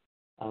fractures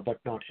but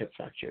not hip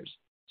fractures.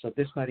 So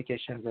this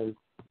medication will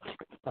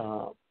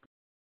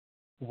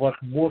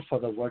work more for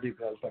the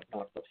vertebral but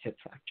not for hip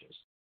fractures.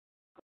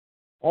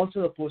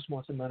 Also, the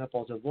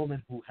postmenopausal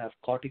women who have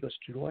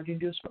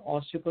corticosteroid-induced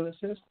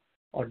osteoporosis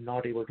are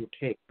not able to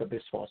take the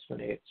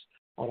bisphosphonates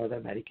or other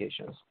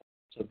medications.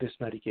 So this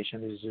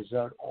medication is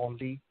reserved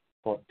only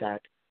for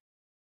that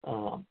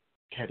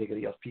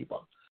category of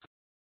people.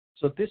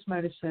 So this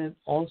medicine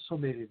also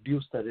may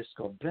reduce the risk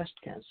of breast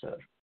cancer.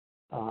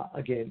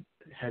 Again,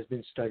 has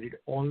been studied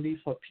only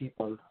for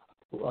people,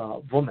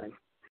 women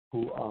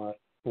who are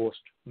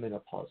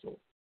postmenopausal.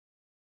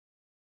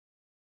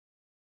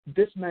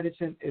 This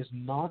medicine is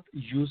not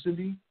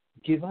usually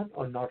given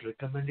or not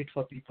recommended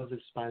for people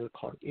with spinal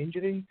cord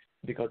injury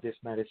because this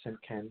medicine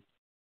can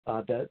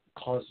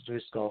cause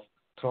risk of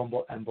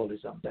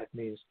thromboembolism. That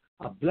means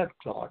a blood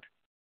clot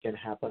can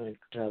happen and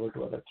travel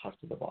to other parts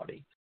of the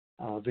body,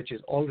 which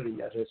is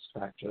already a risk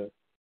factor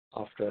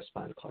after a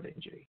spinal cord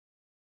injury.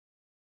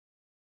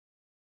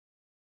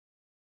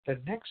 The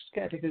next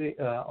category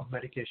of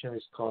medication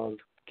is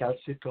called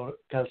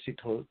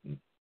calcitonin.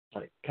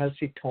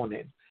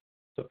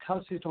 So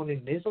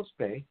calcitonin nasal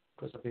spray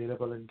was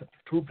available in the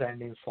two brand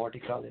names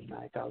Fortical and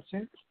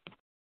Niacalcin.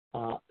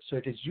 So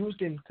it is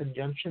used in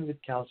conjunction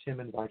with calcium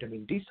and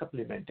vitamin D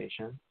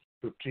supplementation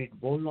to treat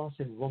bone loss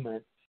in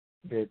women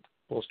with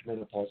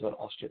postmenopausal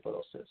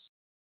osteoporosis.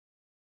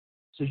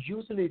 So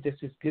usually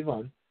this is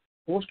given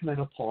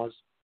postmenopause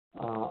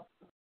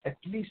at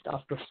least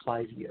after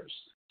 5 years.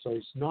 So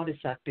it's not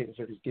effective if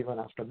it is given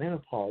after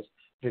menopause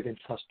within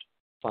first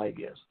 5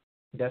 years.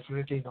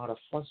 Definitely not a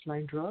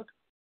first-line drug,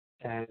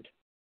 and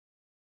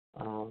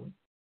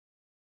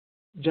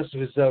just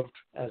reserved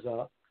as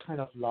a kind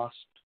of last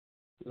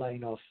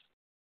line of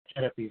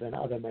therapy when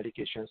other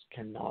medications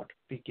cannot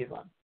be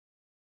given.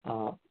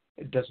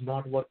 It does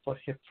not work for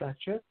hip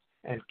fracture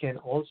and can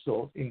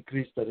also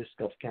increase the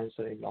risk of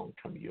cancer in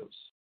long-term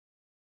use.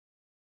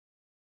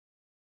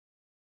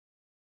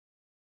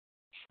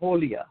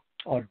 Folia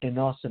or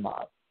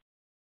denosumab.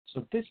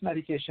 So this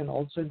medication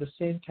also in the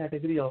same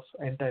category of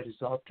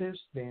anti-resorptives,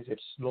 means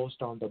it slows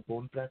down the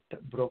bone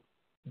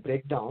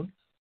breakdown,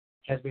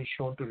 has been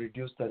shown to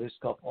reduce the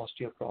risk of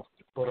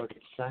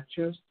osteoporotic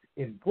fractures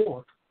in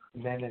both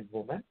men and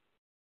women.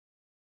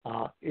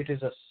 It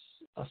is a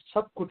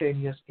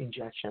subcutaneous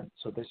injection.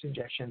 So this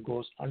injection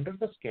goes under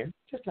the skin,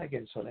 just like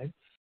insulin,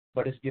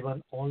 but is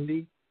given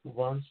only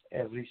once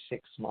every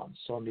 6 months.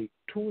 So only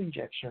 2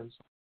 injections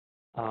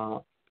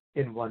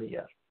in 1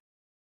 year.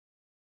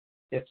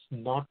 It's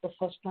not the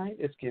first line.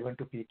 It's given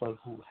to people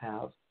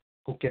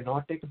who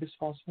cannot take a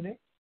bisphosphonate,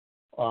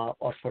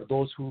 or for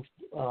those who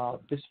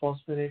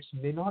bisphosphonates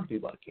may not be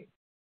working.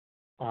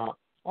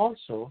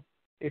 Also,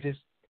 it is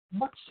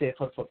much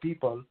safer for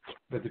people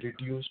with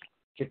reduced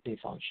kidney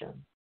function.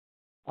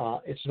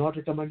 It's not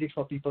recommended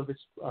for people with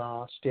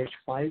stage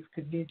 5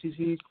 kidney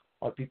disease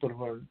or people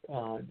who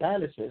are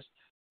dialysis,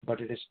 but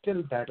it is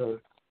still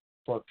better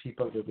for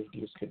people with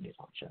reduced kidney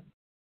function.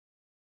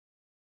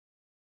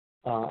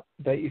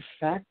 The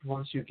effect,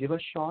 once you give a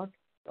shot,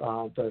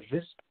 the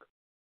risk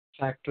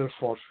factor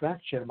for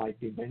fracture might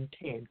be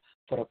maintained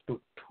for up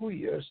to 2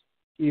 years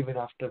even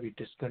after we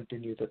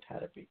discontinue the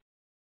therapy.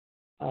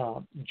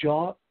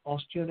 Jaw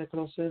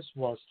osteonecrosis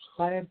was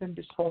higher than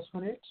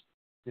bisphosphonates.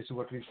 This is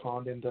what we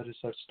found in the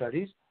research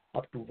studies.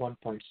 Up to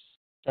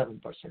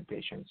 1.7%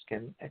 patients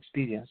can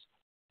experience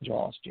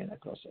jaw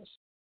osteonecrosis.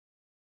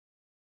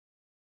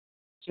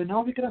 So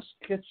now we're going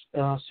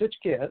to switch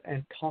gear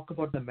and talk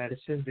about the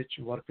medicines which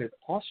work with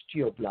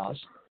osteoblasts,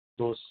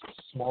 those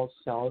small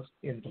cells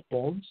in the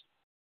bones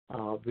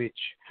which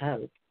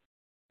help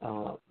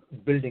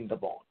building the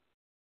bone.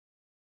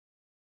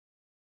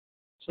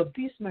 So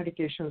these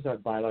medications are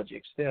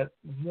biologics. They are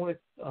more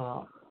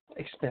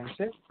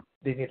expensive.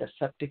 They need a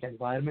septic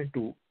environment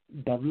to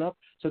developed.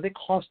 So they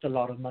cost a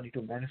lot of money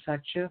to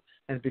manufacture,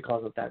 and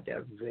because of that, they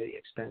are very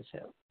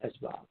expensive as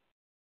well.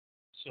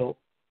 So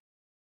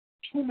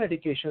two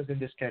medications in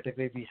this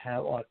category we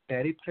have are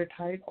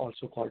teriparatide,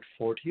 also called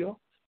Forteo,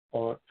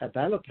 or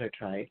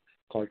abaloparatide,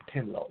 called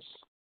Tymlos.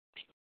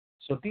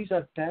 So these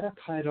are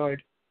parathyroid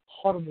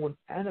hormone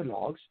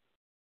analogs.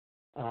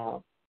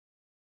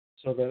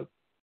 So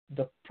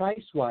the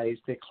price-wise,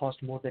 they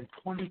cost more than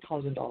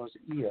 $20,000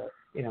 a year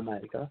in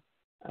America.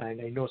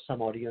 And I know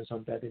some audience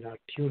on webinar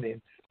tune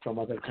in from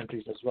other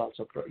countries as well.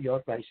 So your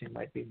pricing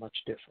might be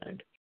much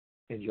different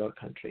in your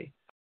country.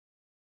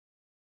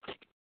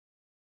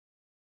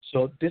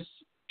 So this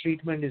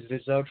treatment is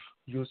reserved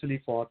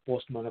usually for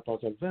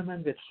postmenopausal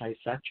women with high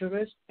fracture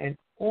risk and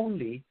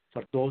only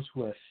for those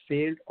who have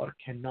failed or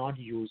cannot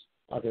use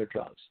other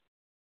drugs.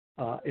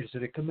 It's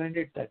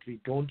recommended that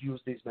we don't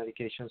use these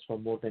medications for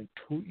more than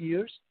 2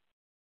 years.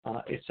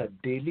 It's a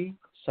daily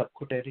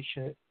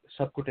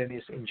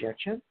subcutaneous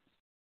injection.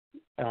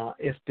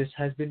 If this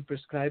has been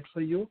prescribed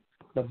for you,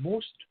 the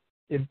most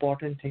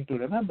important thing to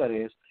remember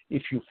is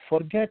if you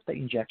forget the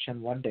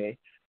injection one day,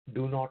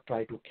 do not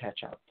try to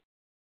catch up.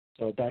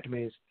 So that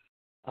means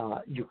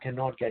you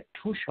cannot get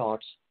 2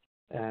 shots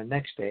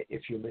next day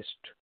if you missed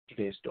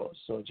today's dose.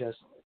 So just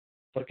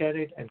forget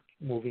it and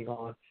moving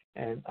on.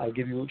 And I'll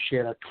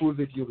share a tool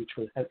with you which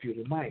will help you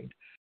remind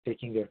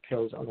taking your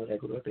pills on a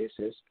regular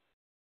basis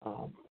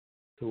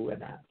through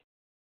an app.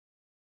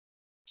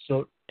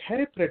 So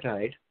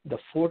teriparatide, the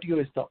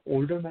Forteo, is the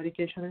older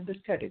medication in this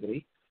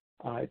category.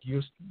 It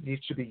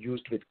needs to be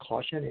used with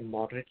caution in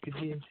moderate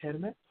kidney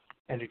impairment,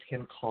 and it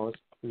can cause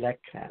leg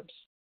cramps.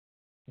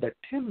 The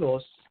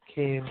Tymlos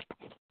came,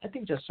 I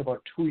think, just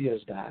about 2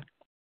 years back,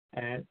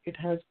 and it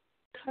has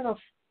kind of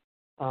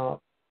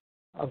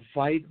a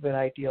wide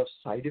variety of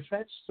side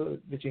effects,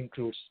 which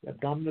includes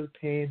abdominal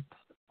pain,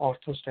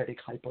 orthostatic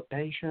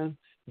hypotension,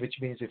 which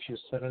means if you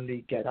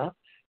suddenly get up,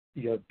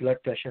 your blood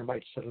pressure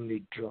might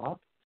suddenly drop,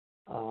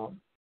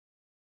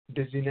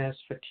 dizziness,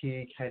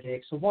 fatigue,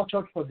 headache. So watch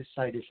out for the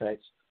side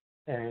effects.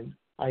 And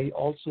I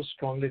also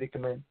strongly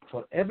recommend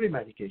for every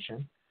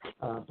medication,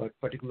 but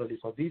particularly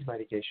for these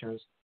medications,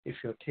 if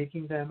you're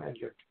taking them and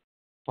your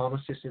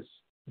pharmacist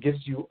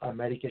gives you a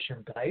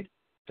medication guide,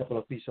 a couple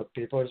of pieces of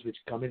papers which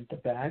come in the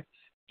bag,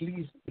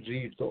 please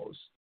read those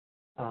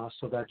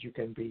so that you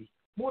can be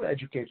more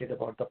educated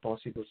about the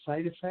possible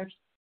side effects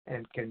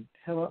and can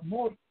have a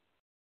more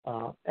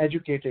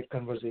educated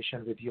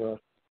conversation with your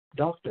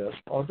doctor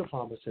or the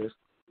pharmacist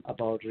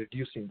about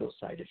reducing those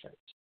side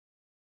effects.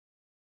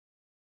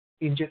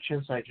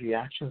 Injection site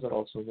reactions are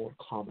also more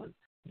common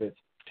with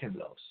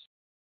Tymlos.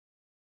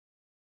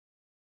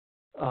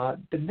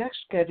 The next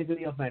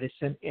category of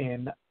medicine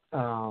in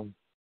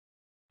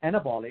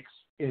anabolics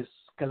is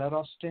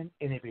sclerostin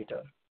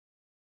inhibitor.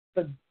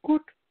 The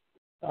good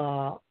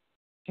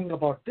thing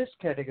about this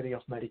category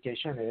of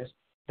medication is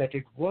that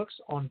it works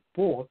on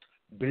both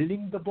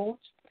building the bones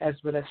as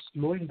well as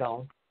slowing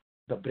down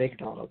the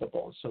breakdown of the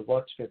bones. So it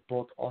works with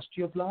both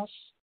osteoblasts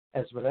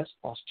as well as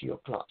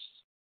osteoclasts.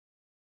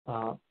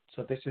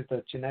 So this is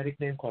the generic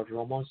name called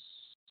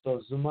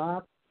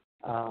romosozumab.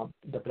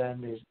 The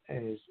brand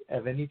is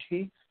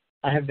Evenity.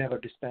 I have never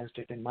dispensed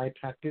it in my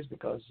practice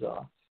because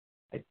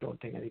I don't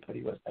think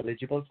anybody was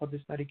eligible for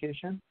this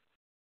medication.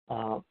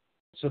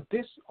 So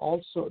this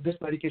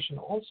medication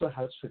also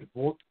helps with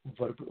both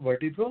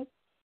vertebral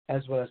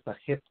as well as the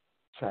hip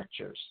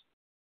fractures.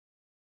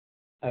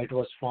 It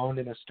was found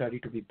in a study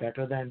to be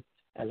better than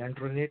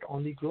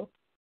alendronate-only group,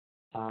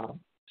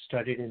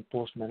 studied in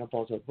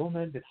postmenopausal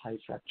women with high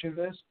fracture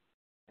risk,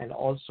 and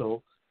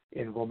also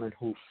in women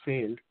who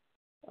failed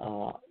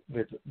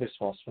with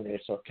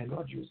bisphosphonates or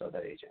cannot use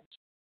other agents.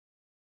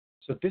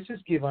 So this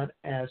is given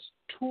as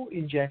 2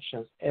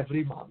 injections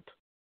every month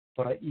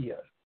for a year.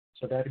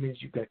 So that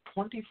means you get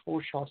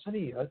 24 shots in a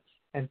year,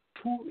 and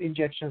 2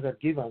 injections are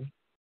given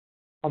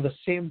on the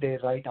same day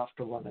right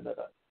after one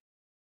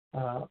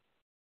another.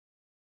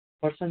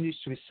 Person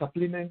needs to be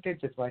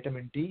supplemented with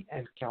vitamin D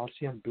and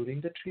calcium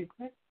during the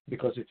treatment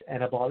because it's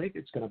anabolic.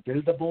 It's going to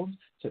build the bones.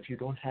 So if you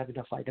don't have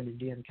enough vitamin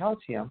D and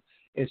calcium,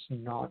 it's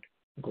not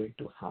going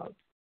to help.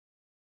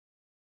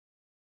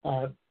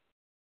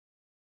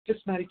 This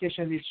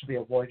medication needs to be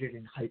avoided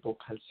in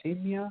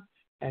hypocalcemia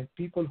and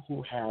people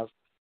who have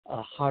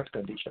heart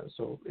conditions.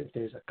 So if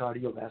there's a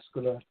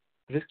cardiovascular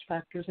risk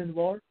factors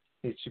involved,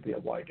 it needs to be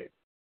avoided.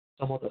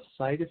 Some of the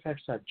side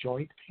effects are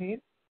joint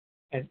pain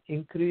and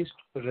increased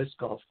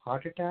risk of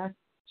heart attack,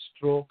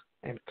 stroke,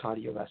 and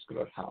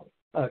cardiovascular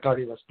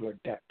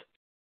death.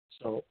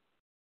 So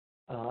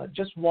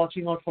just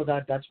watching out for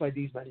that. That's why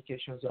these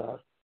medications are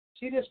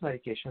serious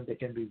medications. They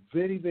can be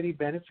very, very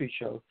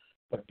beneficial,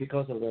 but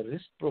because of the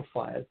risk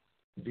profile,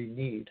 we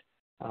need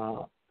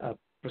a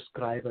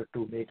prescriber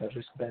to make a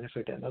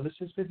risk-benefit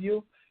analysis with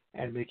you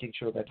and making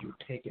sure that you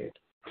take it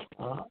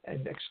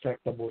and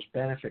extract the most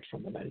benefit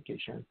from the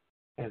medication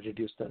and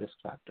reduce the risk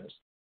factors.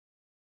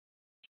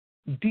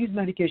 These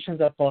medications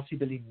are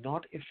possibly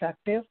not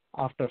effective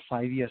after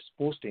 5 years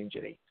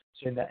post-injury.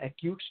 So in the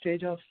acute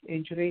stage of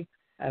injury,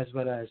 as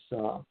well as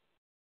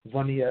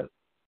 1 year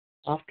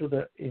after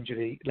the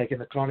injury, like in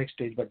the chronic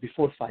stage, but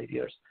before 5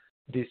 years,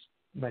 these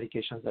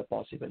medications are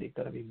possibly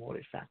going to be more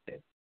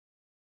effective.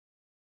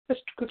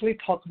 Let's quickly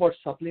talk about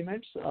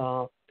supplements.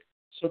 So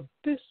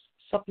this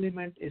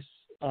supplement is,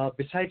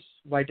 besides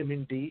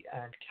vitamin D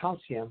and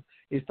calcium,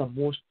 is the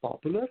most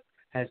popular,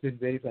 has been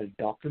very well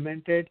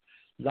documented.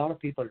 A lot of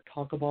people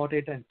talk about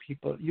it, and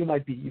you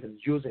might be even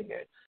using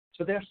it.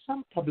 So there are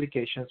some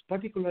publications,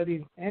 particularly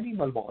in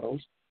animal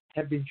models,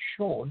 have been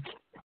shown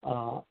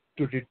to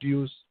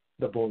reduce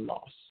the bone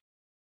loss,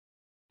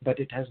 but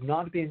it has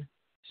not been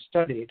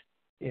studied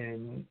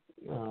in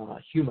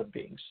human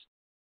beings.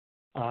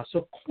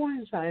 So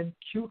coenzyme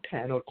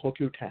Q10 or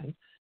CoQ10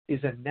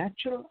 is a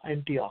natural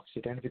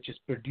antioxidant which is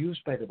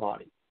produced by the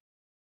body.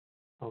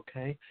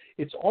 Okay,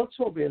 it's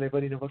also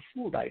available in our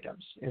food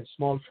items in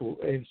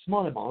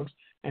small amounts,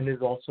 and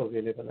is also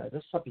available as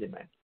a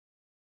supplement.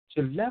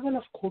 So level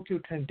of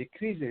CoQ10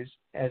 decreases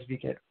as we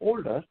get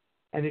older,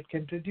 and it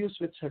can reduce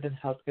with certain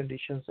health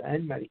conditions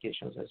and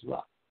medications as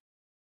well.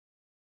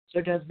 So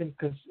it has been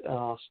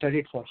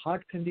studied for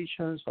heart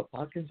conditions, for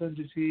Parkinson's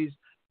disease,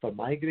 for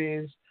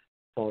migraines,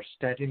 for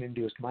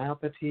statin-induced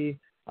myopathy.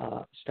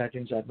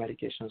 Statins are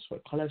medications for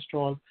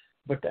cholesterol,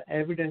 but the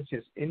evidence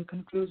is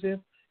inconclusive,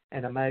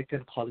 and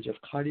American College of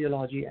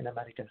Cardiology and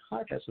American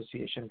Heart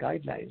Association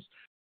guidelines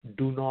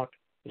do not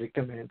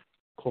recommend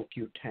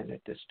CoQ10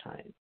 at this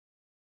time.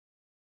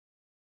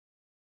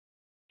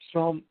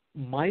 From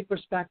my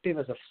perspective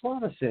as a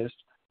pharmacist,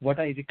 what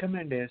I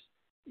recommend is,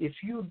 if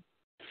you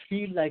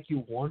feel like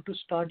you want to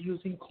start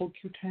using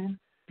CoQ10,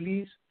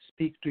 please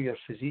speak to your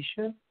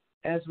physician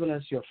as well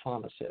as your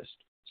pharmacist,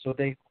 so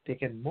they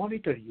can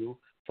monitor you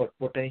for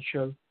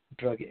potential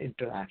drug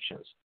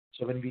interactions.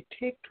 So when we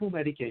take two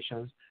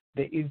medications,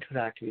 they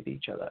interact with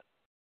each other.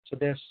 So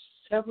there's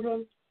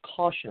several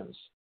cautions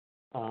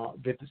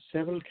with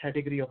several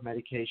category of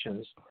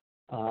medications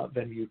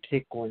when you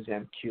take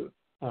coenzyme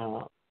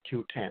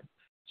Q10.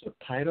 So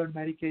thyroid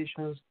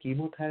medications,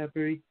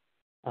 chemotherapy,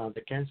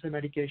 the cancer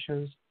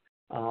medications,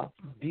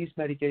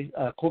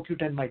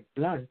 CoQ10 might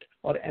blunt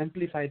or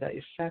amplify the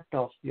effect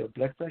of your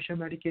blood pressure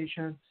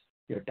medication,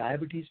 your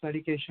diabetes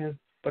medication,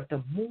 but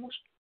the most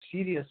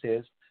serious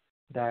is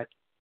that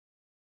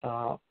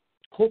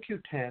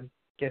CoQ10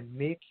 can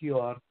make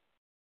your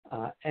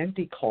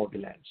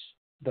anticoagulants,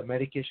 the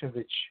medication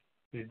which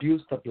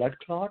reduce the blood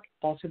clot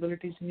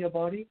possibilities in your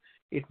body,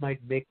 it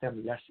might make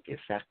them less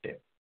effective.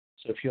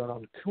 So if you're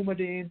on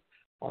Coumadin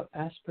or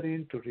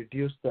aspirin to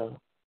reduce the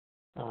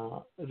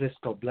risk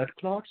of blood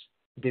clots,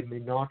 they may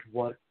not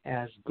work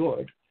as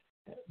good,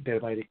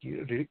 thereby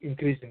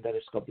increasing the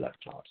risk of blood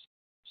clots.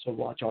 So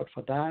watch out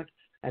for that,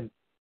 and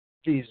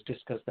please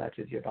discuss that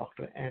with your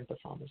doctor and the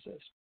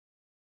pharmacist.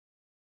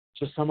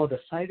 So some of the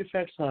side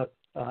effects are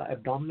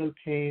abdominal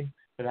pain,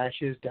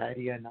 rashes,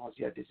 diarrhea,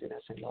 nausea,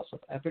 dizziness, and loss of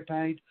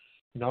appetite.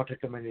 Not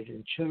recommended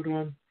in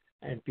children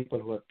and people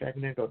who are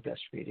pregnant or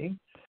breastfeeding.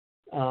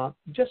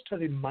 Just a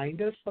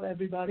reminder for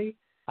everybody,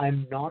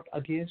 I'm not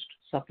against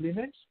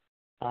supplements.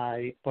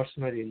 I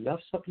personally love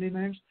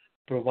supplements,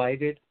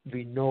 provided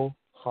we know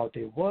how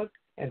they work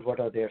and what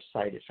are their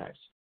side effects.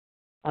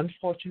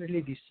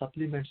 Unfortunately, these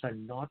supplements are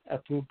not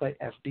approved by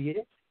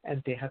FDA,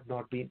 and they have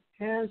not been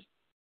as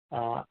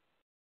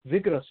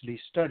vigorously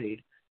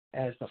studied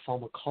as the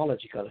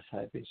pharmacological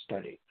have been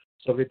studied.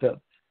 So with the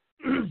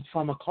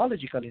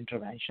pharmacological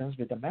interventions,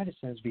 with the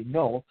medicines, we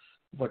know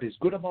what is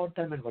good about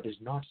them and what is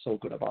not so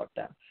good about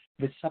them.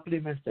 With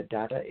supplements, the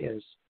data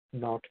is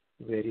not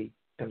very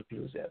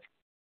conclusive.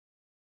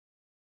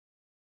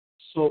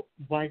 So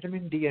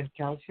vitamin D and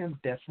calcium,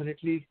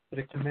 definitely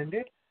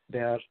recommended. They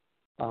are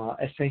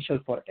essential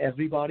for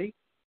everybody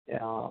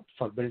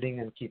for building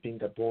and keeping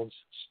the bones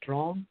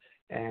strong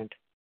and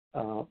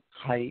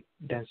high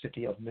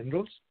density of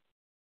minerals.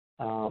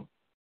 So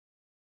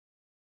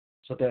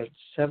there are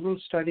several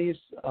studies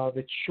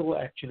which show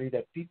actually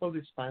that people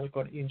with spinal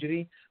cord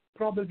injury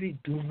probably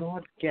do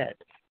not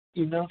get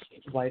enough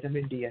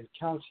vitamin D and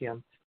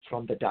calcium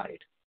from the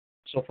diet.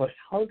 So for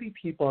healthy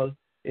people,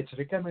 it's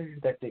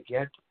recommended that they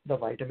get the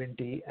vitamin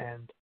D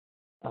and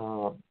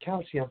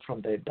calcium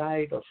from their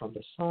diet or from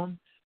the sun,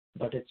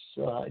 but it's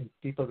in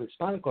people with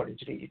spinal cord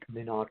injury, it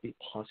may not be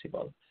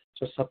possible.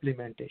 So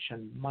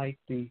supplementation might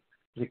be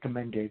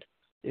recommended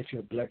if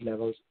your blood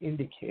levels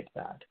indicate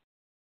that.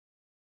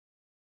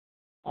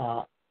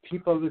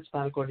 People with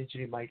spinal cord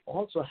injury might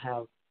also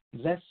have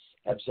less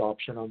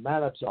absorption or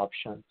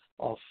malabsorption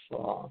of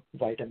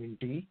vitamin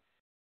D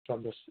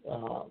from the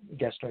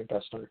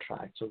gastrointestinal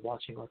tract. So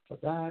watching out for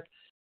that.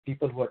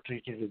 People who are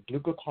treated with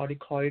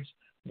glucocorticoids,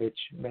 which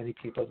many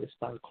people with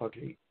spinal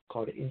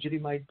cord injury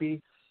might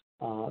be,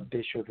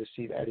 they should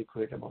receive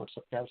adequate amounts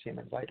of calcium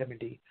and vitamin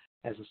D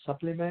as a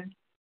supplement.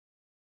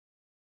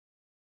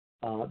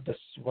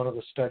 One of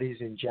the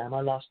studies in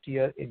JAMA last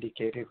year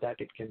indicated that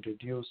it can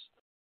reduce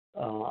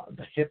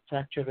the hip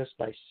fracture risk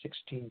by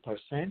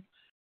 16%,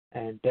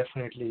 and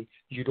definitely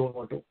you don't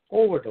want to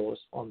overdose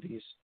on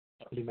these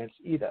supplements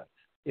either.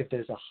 If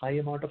there's a high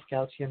amount of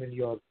calcium in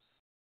your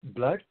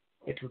blood,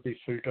 it will be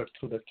filtered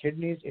through the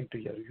kidneys into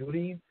your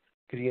urine,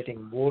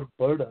 creating more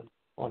burden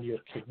on your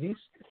kidneys.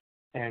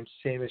 And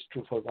same is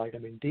true for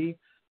vitamin D.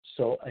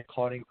 So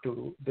according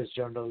to this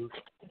journal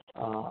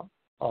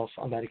of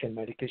American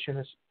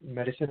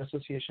Medicine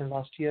Association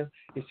last year,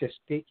 it says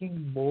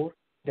taking more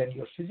than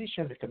your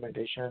physician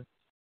recommendation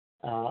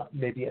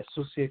may be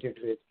associated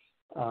with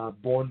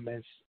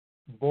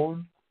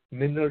bone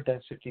mineral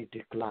density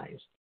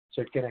declines.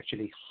 So it can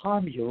actually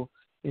harm you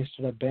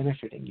instead of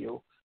benefiting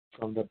you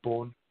from the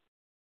bone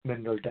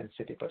mineral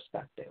density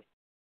perspective.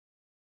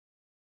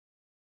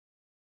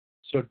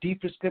 So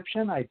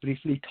D-prescription, I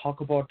briefly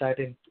talk about that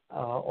in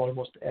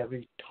almost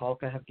every talk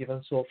I have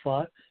given so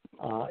far.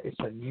 It's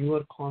a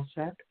newer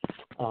concept.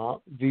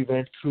 We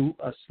went through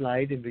a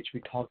slide in which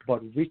we talked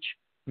about which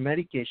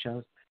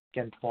medications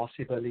can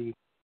possibly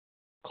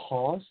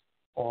cause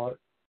or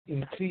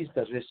increase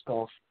the risk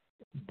of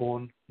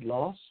bone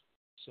loss.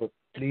 So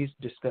please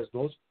discuss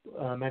those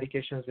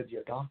medications with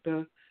your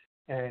doctor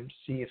and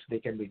see if they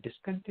can be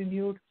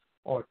discontinued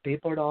or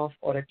tapered off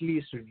or at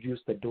least reduce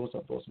the dose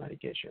of those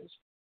medications.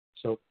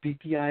 So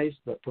PPIs,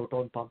 the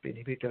proton pump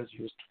inhibitors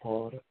used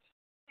for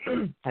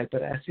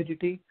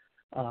hyperacidity,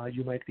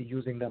 you might be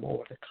using them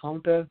over the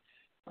counter.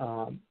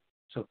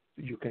 So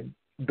you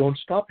don't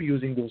stop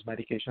using those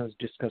medications.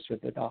 Discuss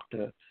with the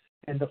doctor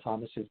and the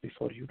pharmacist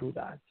before you do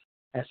that.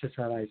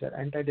 SSRIs are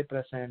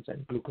antidepressants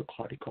and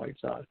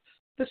glucocorticoids are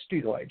the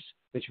steroids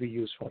which we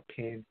use for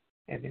pain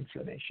and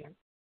inflammation.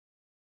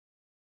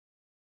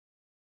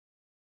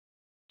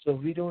 So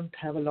we don't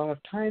have a lot of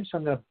time, so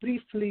I'm going to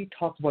briefly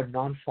talk about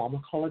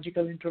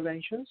non-pharmacological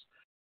interventions.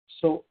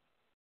 So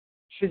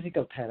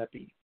physical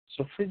therapy.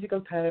 So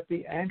physical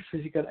therapy and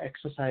physical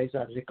exercise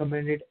are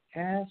recommended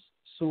as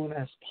soon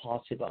as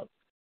possible.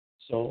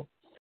 So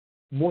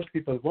most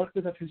people work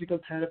with a physical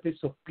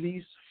therapist, so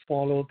please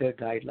follow their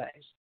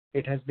guidelines.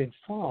 It has been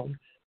found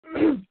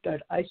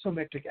that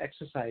isometric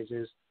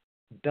exercises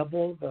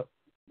double the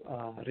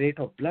rate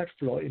of blood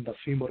flow in the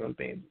femoral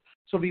vein.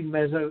 So we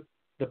measure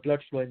the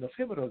blood flow in the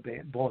femoral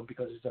bone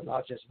because it's the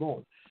largest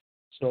bone.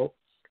 So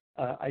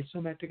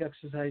isometric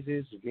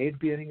exercises,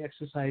 weight-bearing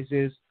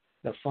exercises,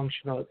 the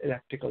functional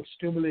electrical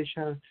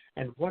stimulation,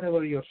 and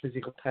whatever your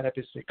physical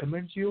therapist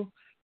recommends you,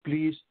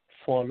 please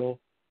follow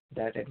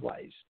that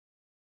advice.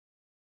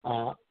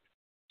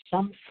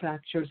 Some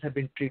fractures have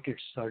been treated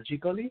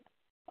surgically,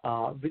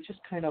 which is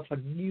kind of a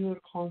newer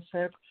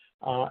concept.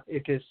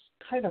 It is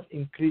kind of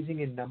increasing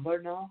in number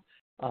now,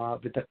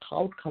 with the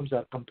outcomes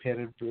are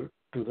comparable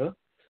to the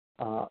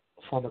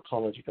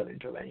pharmacological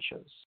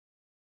interventions.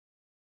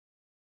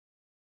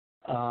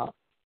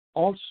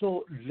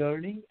 Also,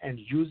 learning and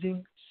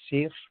using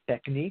safe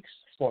techniques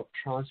for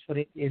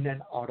transferring in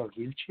and out of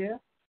wheelchair,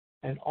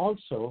 and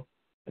also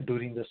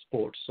during the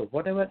sports. So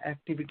whatever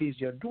activities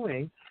you're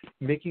doing,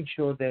 making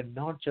sure they're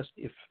not just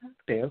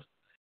effective,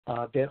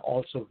 they're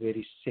also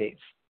very safe.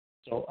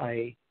 So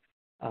I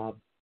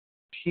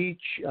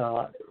teach,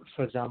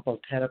 for example,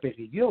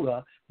 therapeutic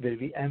yoga, where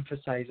we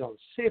emphasize on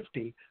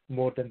safety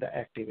more than the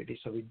activity.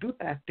 So we do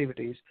the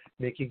activities,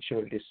 making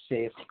sure it is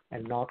safe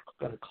and not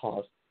going to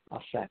cause a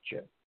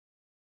fracture.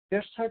 There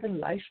are certain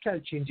lifestyle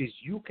changes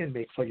you can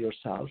make for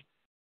yourself,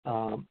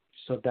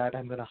 so that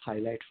I'm going to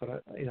highlight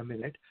in a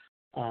minute.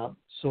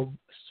 So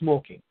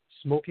smoking.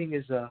 Smoking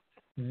is a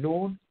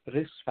known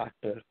risk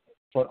factor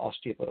for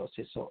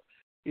osteoporosis. So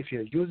if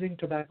you're using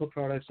tobacco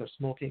products or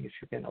smoking, if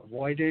you can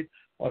avoid it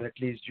or at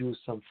least use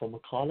some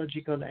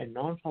pharmacological and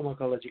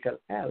non-pharmacological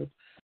help,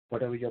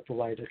 whatever your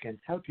provider can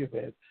help you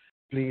with,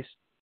 please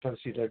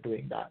consider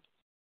doing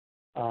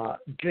that.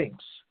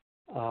 Drinks,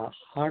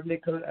 hard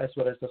liquor as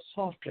well as the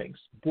soft drinks,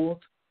 both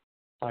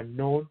are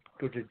known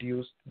to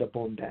reduce the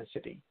bone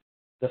density.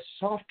 The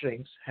soft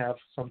drinks have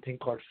something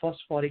called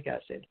phosphoric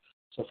acid.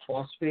 So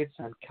phosphates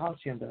and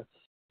calcium,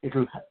 it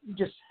will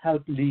just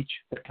help leach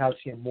the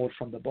calcium more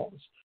from the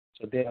bones.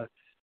 So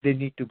they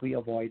need to be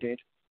avoided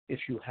if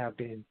you have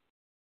been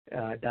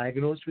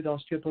diagnosed with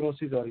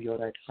osteoporosis or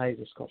you're at high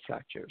risk of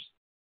fractures.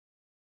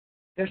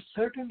 There are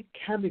certain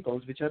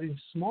chemicals which are in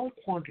small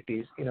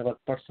quantities in our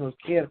personal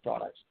care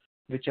products,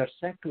 which are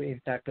said to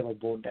impact our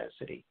bone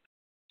density.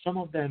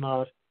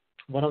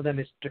 One of them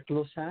is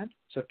triclosan.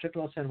 So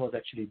triclosan was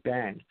actually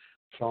banned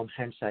from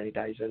hand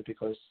sanitizer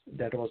because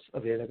that was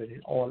available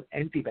in all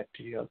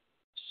antibacterial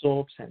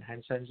soaps and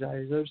hand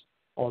sanitizers,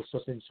 also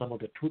in some of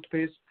the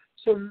toothpaste.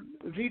 So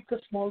read the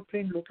small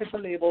print, look at the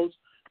labels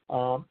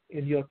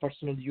in your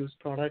personal use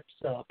products,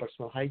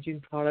 personal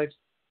hygiene products.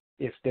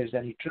 If there's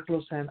any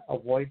triclosan,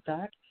 avoid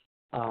that.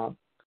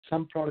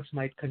 Some products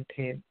might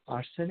contain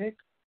arsenic.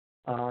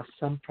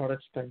 Some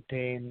products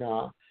contain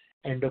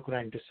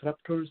endocrine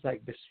disruptors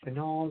like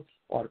bisphenol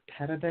or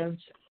parabens.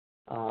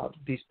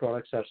 These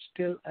products are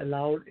still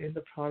allowed in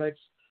the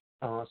products.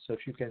 So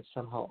if you can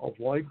somehow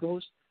avoid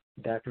those,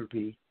 that will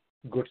be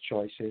good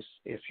choices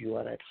if you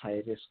are at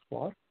high risk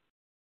for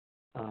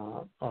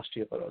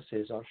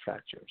osteoporosis or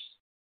fractures.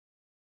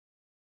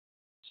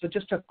 So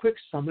just a quick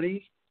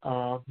summary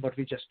what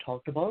we just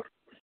talked about.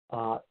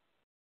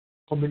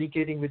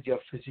 communicating with your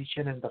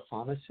physician and the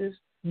pharmacist,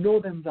 know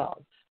them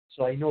well.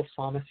 So I know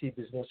pharmacy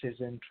business is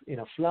in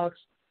a flux.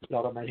 A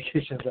lot of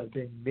medications are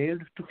being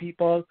mailed to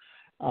people.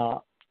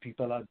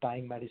 People are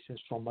buying medicines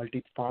from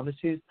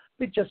multi-pharmacies,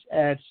 which just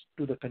adds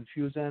to the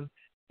confusion,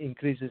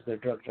 increases the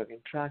drug-drug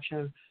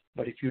interaction.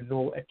 But if you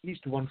know at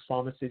least one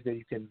pharmacist where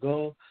you can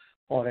go,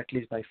 or at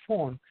least by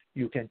phone,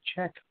 you can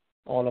check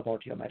all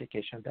about your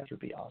medication. That will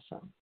be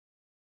awesome.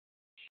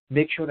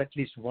 Make sure at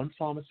least one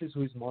pharmacist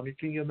who is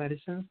monitoring your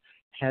medicines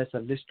has a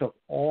list of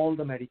all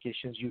the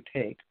medications you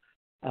take,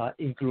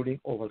 including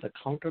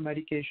over-the-counter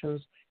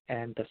medications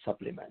and the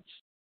supplements.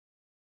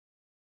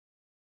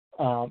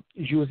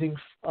 Using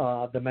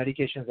the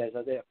medications as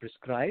they are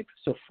prescribed,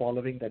 so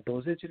following the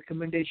dosage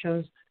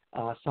recommendations.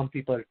 Some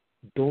people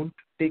don't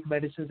take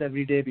medicines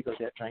every day because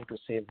they're trying to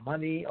save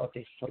money or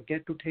they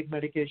forget to take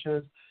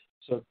medications.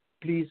 So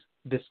please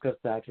discuss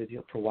that with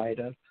your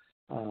provider.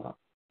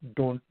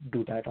 Don't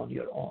do that on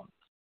your own.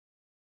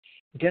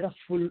 Get a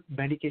full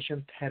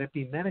medication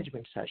therapy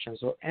management session.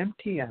 So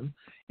MTM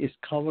is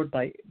covered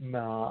by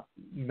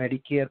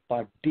Medicare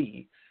Part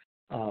D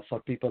for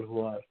people who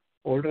are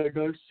older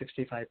adults,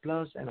 65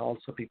 plus, and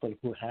also people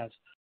who have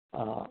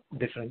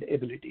different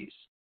abilities.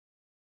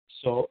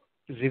 So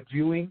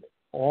reviewing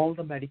all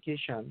the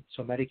medication,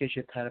 so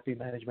medication therapy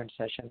management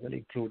session will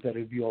include the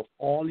review of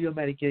all your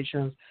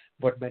medications,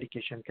 what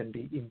medication can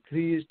be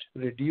increased,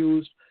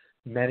 reduced,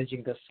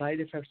 managing the side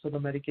effects of the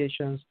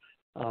medications,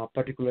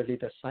 particularly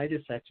the side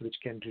effects which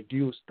can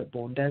reduce the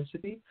bone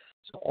density.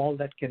 So all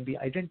that can be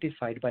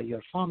identified by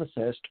your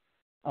pharmacist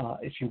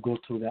if you go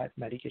through that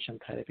medication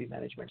therapy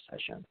management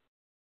session.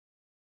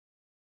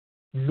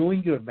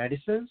 Knowing your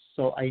medicines,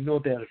 so I know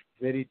they're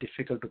very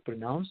difficult to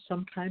pronounce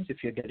sometimes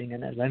if you're getting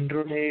an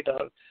alendronate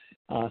or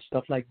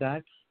stuff like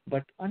that,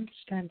 but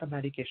understand the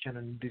medication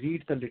and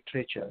read the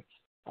literature.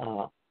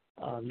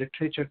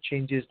 Literature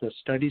changes, the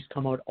studies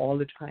come out all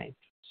the time,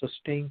 so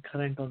staying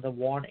current on the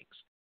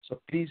warnings. So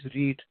please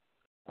read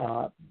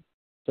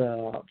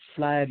the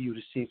flyer you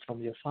receive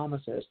from your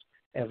pharmacist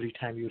every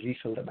time you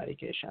refill the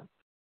medication.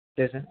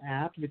 There's an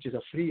app which is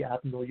a free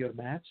app, Know Your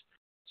Meds.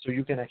 So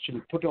you can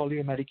actually put all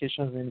your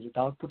medications in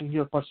without putting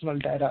your personal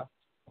data,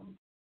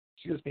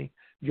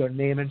 your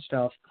name and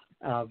stuff,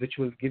 which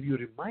will give you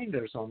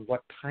reminders on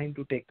what time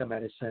to take the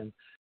medicine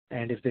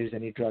and if there is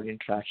any drug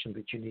interaction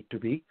which you need to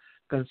be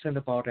concerned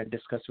about and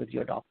discuss with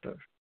your doctor.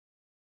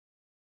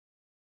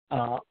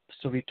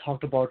 So we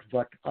talked about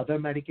what other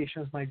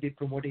medications might be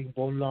promoting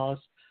bone loss,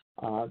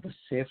 the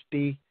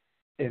safety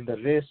and the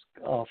risk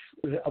of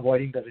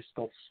avoiding the risk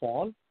of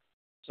fall.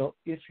 So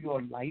if you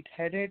are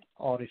lightheaded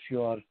or if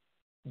you are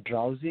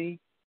drowsy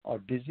or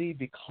dizzy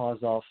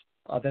because of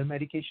other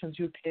medications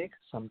you take,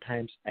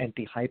 sometimes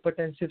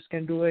antihypertensives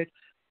can do it,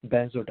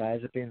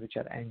 benzodiazepines, which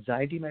are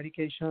anxiety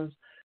medications,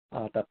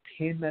 the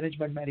pain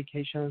management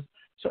medications.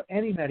 So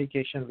any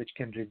medication which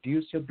can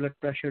reduce your blood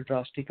pressure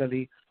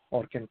drastically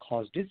or can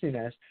cause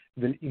dizziness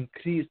will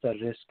increase the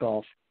risk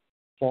of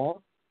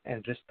fall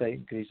and risk the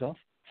increase of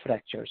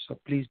fractures. So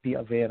please be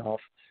aware of,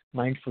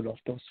 mindful of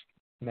those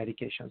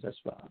medications as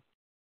well.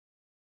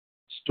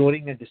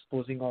 Storing and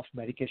disposing of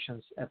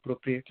medications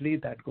appropriately,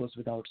 that goes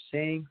without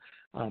saying,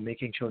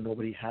 making sure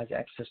nobody has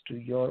access to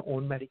your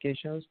own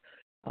medications.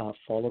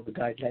 Follow the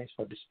guidelines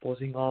for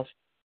disposing of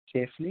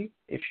safely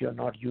if you're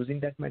not using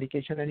that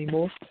medication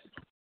anymore.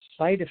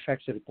 Side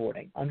effects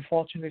reporting.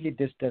 Unfortunately,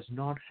 this does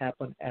not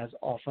happen as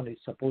often as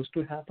it's supposed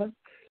to happen.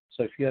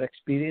 So if you're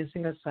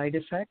experiencing a side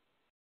effect,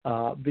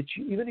 which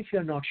even if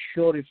you're not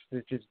sure if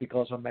it is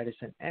because of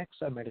medicine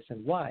X or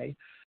medicine Y,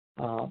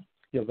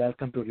 you're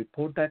welcome to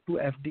report that to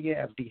FDA.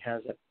 FDA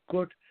has a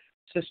good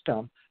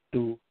system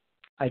to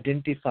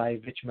identify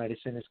which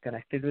medicine is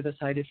connected with a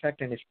side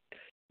effect. And if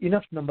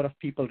enough number of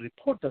people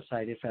report the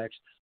side effects,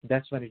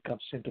 that's when it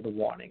comes into the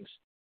warnings.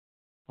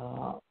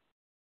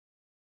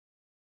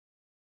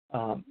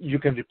 You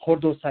can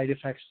report those side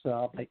effects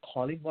by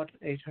calling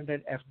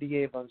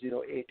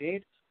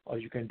 1-800-FDA-1088, or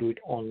you can do it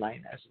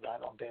online as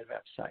well on their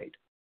website.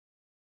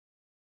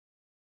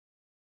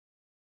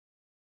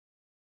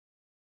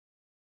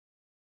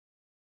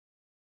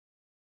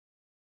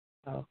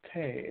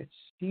 Okay, it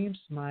seems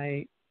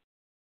my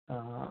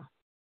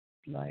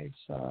slides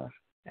are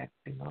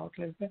acting out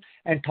a little bit.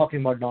 And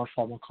talking about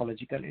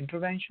non-pharmacological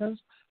interventions.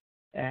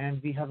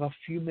 And we have a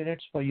few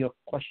minutes for your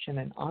question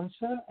and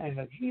answer. And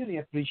I really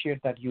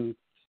appreciate that you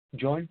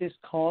joined this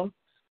call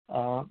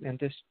in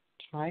this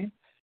time.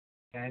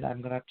 And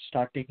I'm going to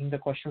start taking the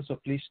questions, so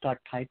please start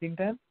typing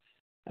them.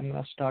 I'm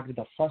going to start with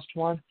the first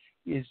one.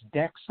 Is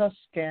DEXA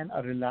scan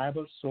a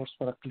reliable source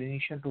for a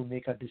clinician to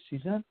make a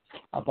decision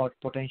about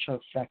potential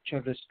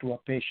fracture risk to a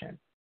patient?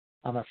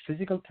 I'm a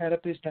physical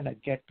therapist and I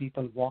get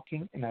people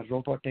walking in a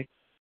robotic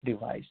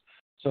device.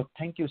 So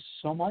thank you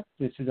so much.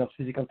 This is a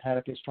physical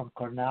therapist from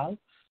Cornell.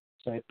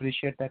 So I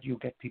appreciate that you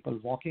get people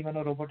walking on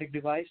a robotic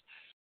device.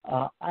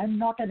 I'm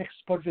not an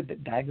expert with the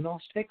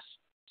diagnostics,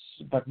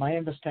 but my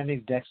understanding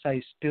is DEXA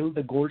is still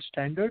the gold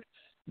standard.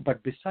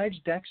 But besides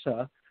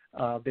DEXA,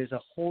 there's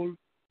a whole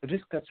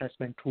risk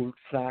assessment tool,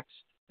 FRAX,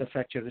 the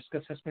fracture risk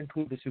assessment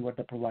tool. This is what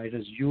the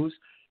providers use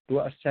to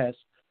assess,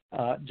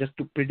 just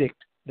to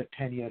predict the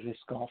 10-year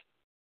risk of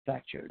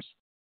fractures.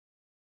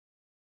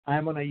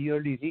 I'm on a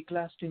yearly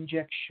reclass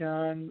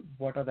injection.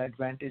 What are the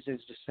advantages,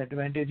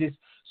 disadvantages?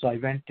 So I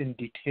went in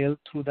detail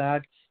through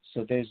that.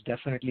 So there's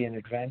definitely an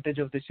advantage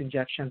of this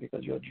injection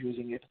because you're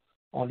using it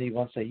only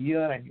once a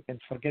year and you can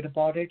forget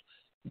about it.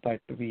 But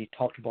we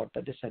talked about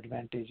the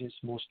disadvantages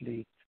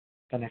mostly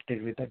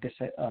connected with the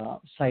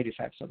side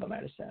effects of the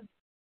medicine.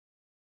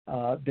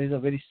 There's a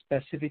very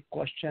specific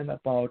question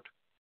about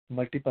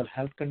multiple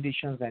health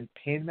conditions and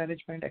pain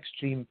management,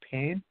 extreme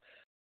pain.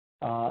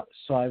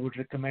 So I would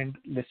recommend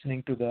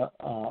listening to the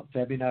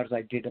webinars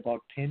I did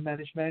about pain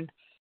management,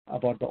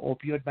 about the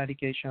opioid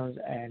medications,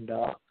 and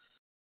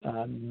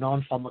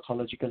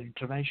non-pharmacological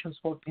interventions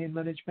for pain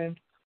management.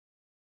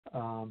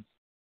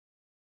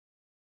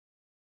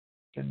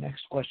 The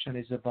next question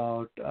is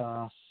about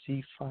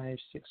C5,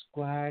 6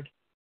 quad,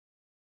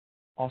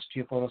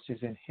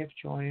 osteoporosis in hip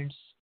joints.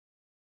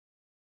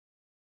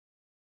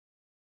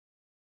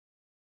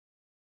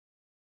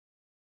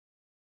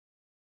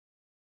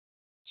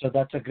 So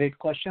that's a great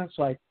question.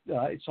 So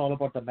it's all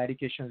about the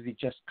medications we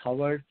just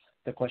covered.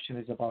 The question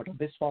is about a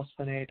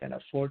bisphosphonate and a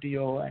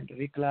 4-DO and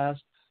reclass.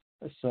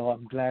 So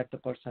I'm glad the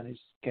person is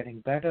getting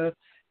better,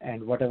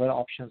 and whatever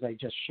options I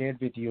just shared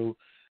with you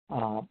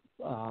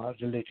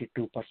related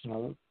to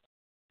personal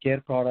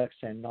care products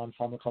and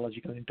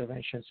non-pharmacological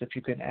interventions, if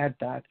you can add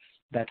that,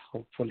 that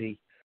hopefully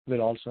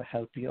will also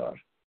help your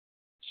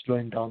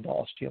slowing down the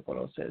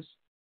osteoporosis.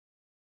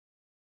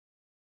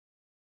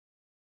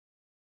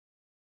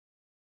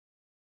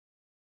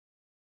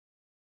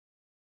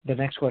 The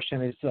next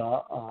question is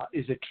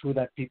it true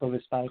that people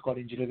with spinal cord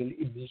injury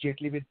will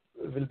immediately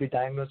will be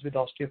diagnosed with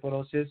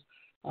osteoporosis?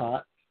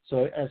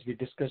 So as we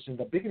discussed in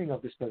the beginning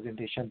of this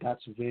presentation,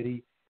 that's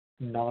very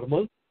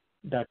normal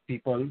that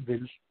people will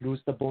lose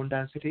the bone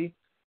density.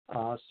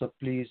 So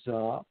please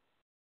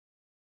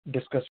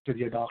discuss with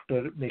your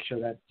doctor, make sure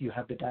that you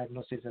have the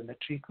diagnosis and the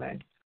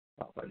treatment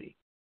properly.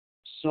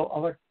 So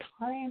our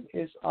time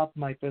is up.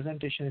 My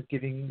presentation is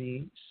giving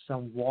me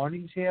some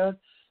warnings here.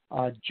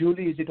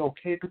 Julie, is it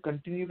okay to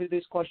continue with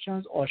these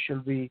questions, or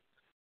shall we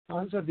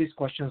answer these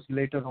questions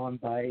later on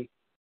by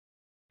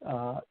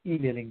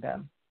emailing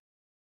them?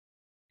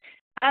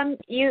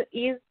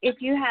 If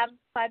you have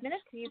 5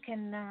 minutes, you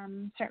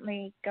can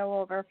certainly go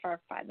over for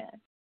 5 minutes.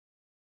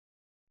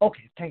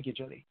 Okay, thank you,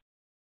 Julie.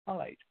 All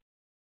right.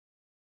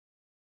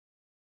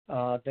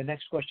 The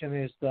next question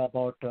is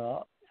about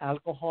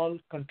alcohol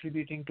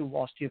contributing to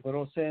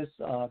osteoporosis.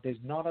 There's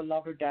not a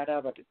lot of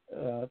data, but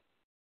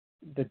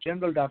the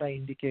general data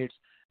indicates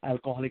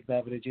alcoholic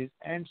beverages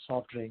and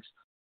soft drinks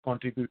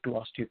contribute to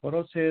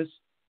osteoporosis.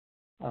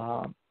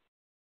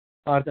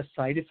 Are the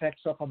side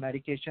effects of a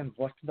medication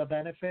worth the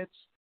benefits?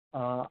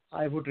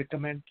 I would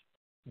recommend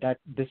that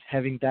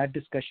having that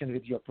discussion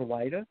with your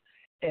provider.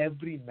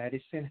 Every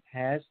medicine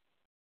has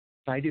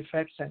side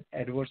effects and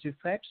adverse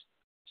effects.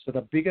 So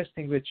the biggest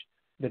thing which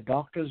the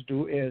doctors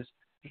do is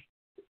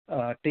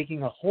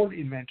taking a whole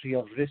inventory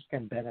of risk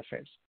and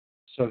benefits.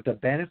 So if the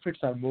benefits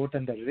are more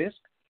than the risk,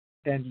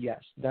 then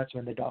yes, that's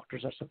when the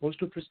doctors are supposed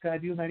to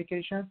prescribe you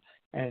medication,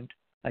 and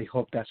I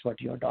hope that's what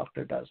your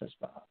doctor does as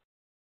well.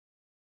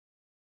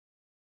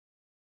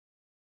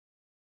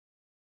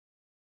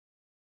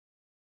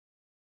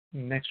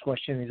 Next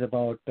question is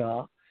about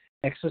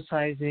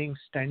exercising,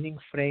 standing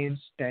frames,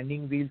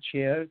 standing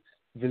wheelchair.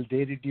 Will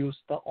they reduce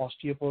the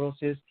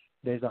osteoporosis?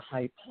 There's a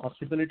high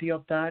possibility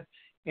of that.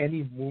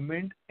 Any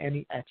movement,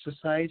 any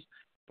exercise,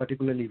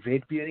 particularly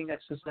weight-bearing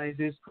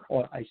exercises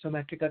or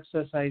isometric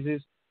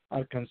exercises,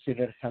 are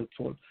considered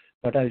helpful.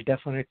 But I'll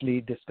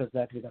definitely discuss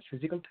that with a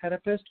physical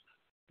therapist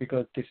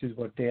because this is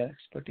what their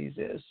expertise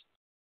is.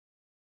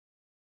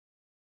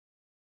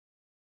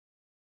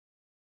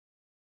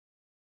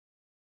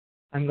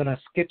 I'm going to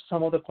skip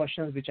some of the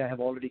questions which I have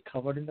already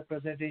covered in the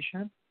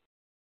presentation.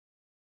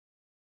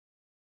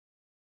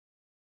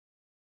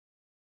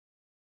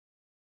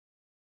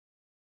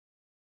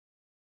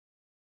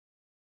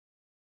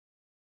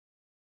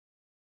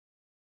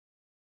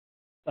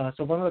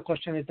 So one of the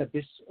questions is that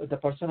the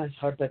person has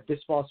heard that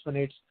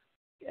bisphosphonates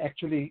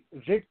actually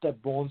rid the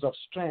bones of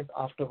strength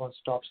after one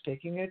stops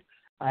taking it.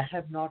 I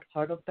have not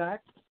heard of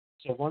that.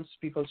 So once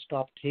people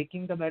stop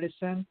taking the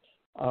medicine,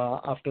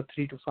 after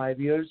 3 to 5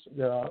 years,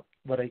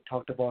 what I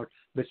talked about,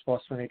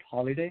 bisphosphonate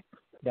holiday,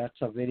 that's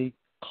a very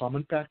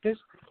common practice,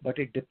 but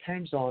it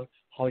depends on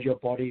how your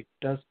body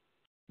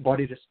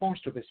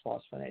responds to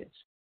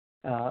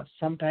bisphosphonates.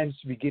 Sometimes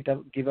we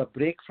give a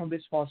break from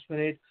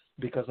bisphosphonate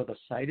because of the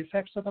side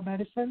effects of the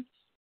medicine,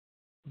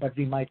 but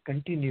we might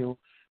continue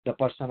the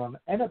person on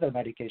another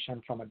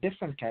medication from a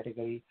different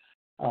category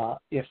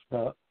if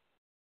the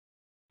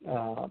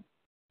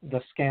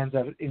scans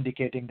are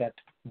indicating that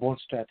bone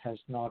strength has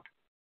not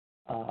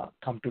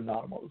come to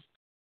normal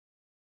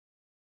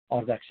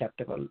or the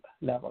acceptable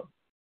level.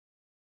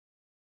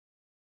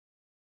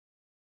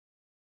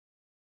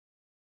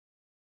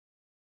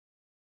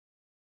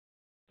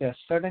 There are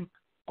certain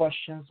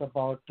questions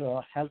about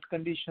health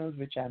conditions,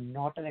 which I'm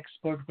not an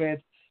expert with,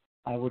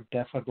 I would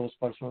defer those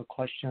personal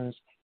questions,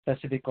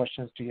 specific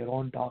questions to your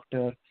own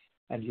doctor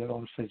and your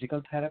own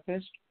physical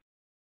therapist.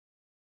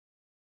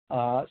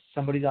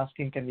 Somebody's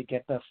asking, can we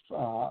get the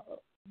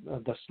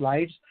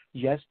slides?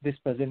 Yes, this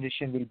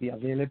presentation will be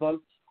available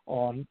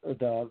on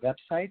the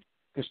website,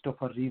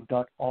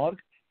 christopherreeve.org,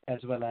 as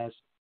well as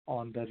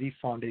on the Reeve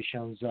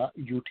Foundation's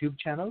YouTube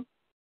channel.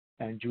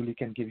 And Julie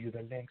can give you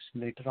the links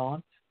later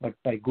on, but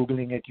by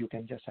Googling it, you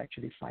can just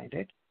actually find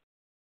it.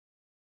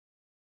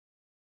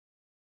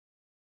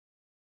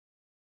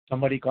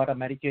 Somebody got a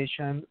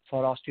medication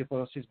for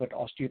osteoporosis, but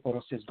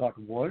osteoporosis got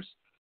worse.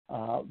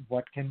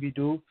 What can we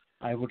do?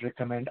 I would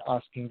recommend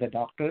asking the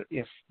doctor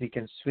if we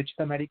can switch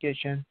the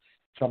medication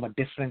from a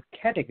different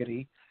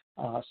category.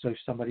 So if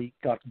somebody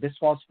got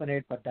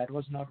bisphosphonate, but that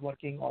was not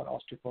working, or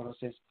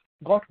osteoporosis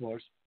got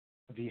worse,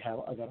 we have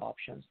other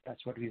options.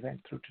 That's what we went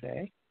through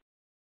today.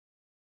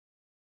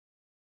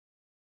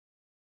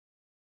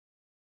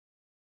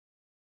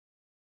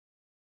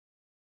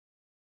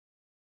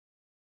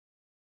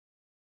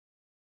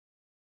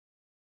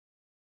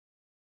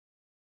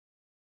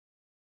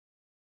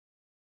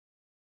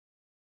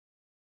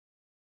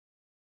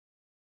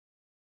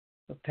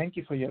 So thank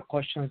you for your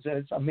questions.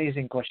 It's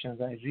amazing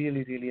questions. I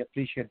really, really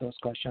appreciate those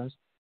questions.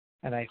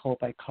 And I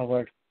hope I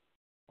covered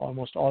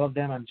almost all of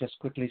them. I'm just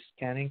quickly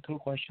scanning through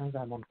questions.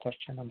 I'm on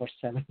question number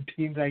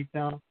 17 right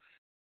now.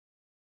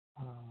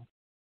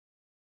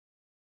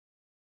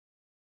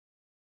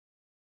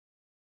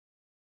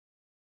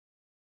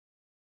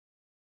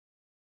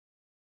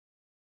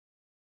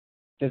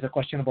 There's a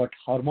question about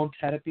hormone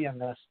therapy. I'm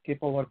going to skip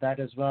over that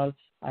as well.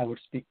 I would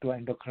speak to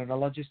an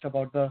endocrinologist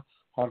about the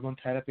hormone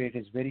therapy. It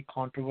is very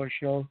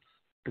controversial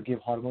to give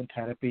hormone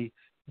therapy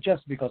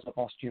just because of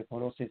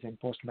osteoporosis in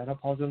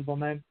postmenopausal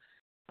women.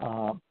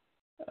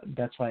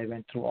 That's why I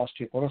went through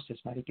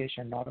osteoporosis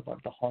medication, not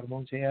about the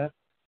hormones here.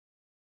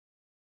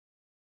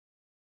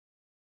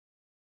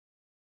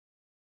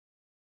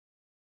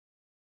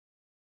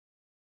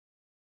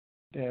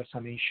 There are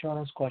some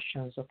insurance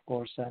questions, of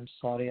course. I'm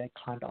sorry, I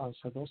can't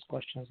answer those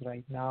questions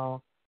right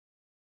now.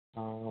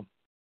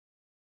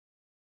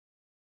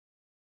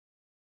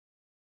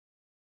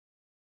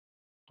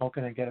 How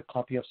can I get a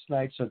copy of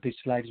slides? So these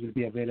slides will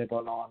be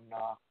available on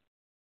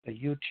the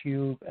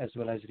YouTube as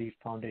well as Reeve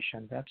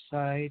Foundation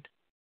website.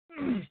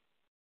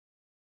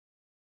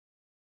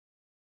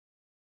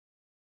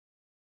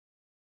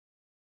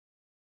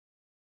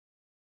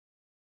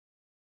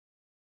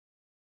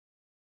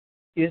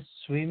 Is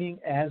swimming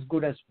as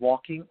good as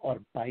walking or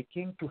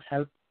biking to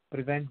help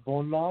prevent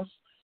bone loss?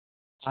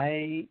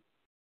 I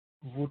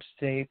would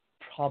say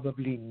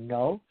probably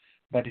no,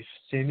 but if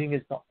swimming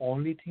is the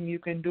only thing you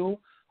can do,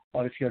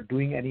 or if you're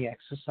doing any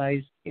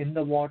exercise in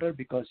the water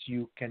because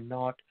you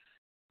cannot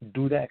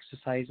do the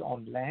exercise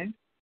on land,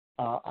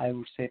 I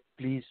would say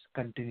please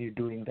continue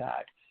doing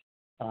that.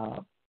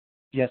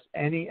 Yes,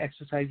 any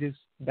exercise is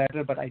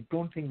better, but I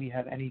don't think we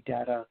have any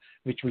data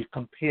which will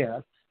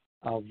compare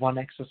one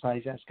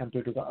exercise as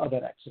compared to the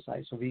other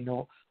exercise. So we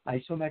know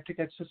isometric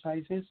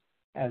exercises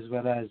as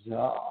well as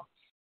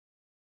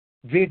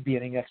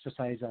weight-bearing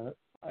exercises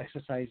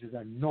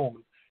are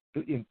known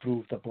to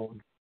improve the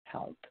bone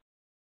health.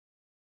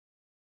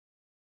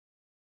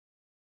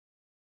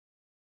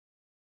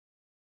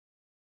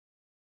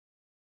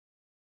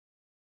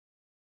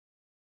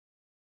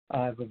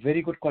 I have a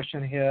very good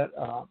question here.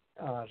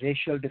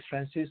 Racial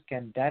differences,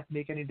 can that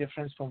make any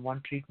difference from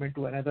one treatment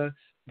to another?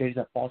 There is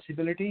a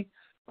possibility,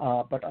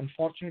 but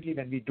unfortunately,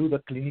 when we do the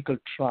clinical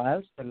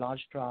trials, the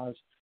large trials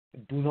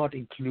do not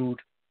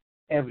include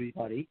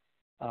everybody,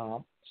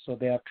 so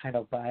they are kind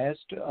of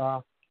biased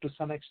to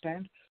some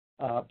extent.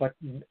 But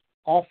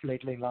of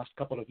lately, in the last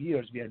couple of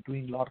years, we are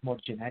doing a lot more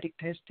genetic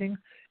testing,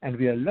 and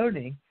we are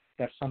learning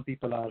that some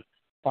people are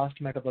fast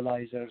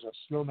metabolizers or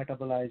slow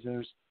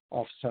metabolizers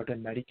of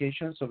certain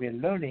medications. So we are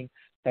learning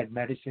that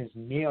medicines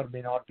may or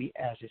may not be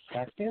as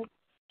effective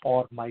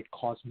or might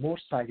cause more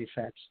side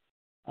effects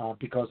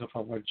because of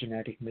our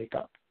genetic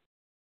makeup.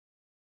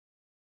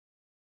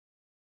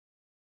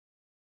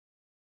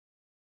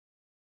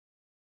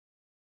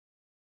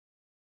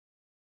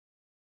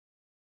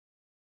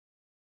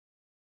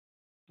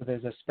 So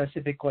there's a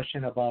specific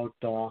question about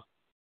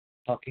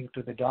talking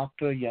to the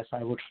doctor. Yes,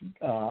 I would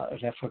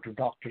refer to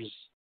doctor's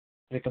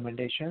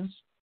recommendations,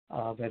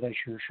 whether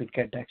you should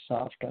get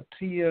DEXA after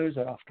 3 years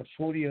or after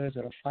 4 years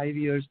or 5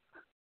 years.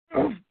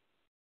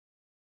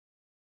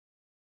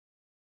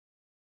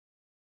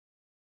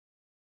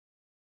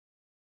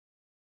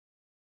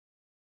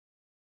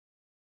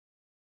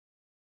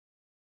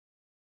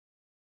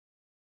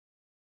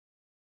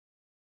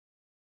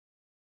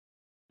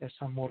 There's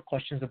some more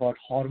questions about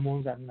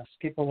hormones. I'm going to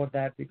skip over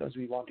that because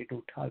we wanted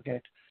to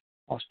target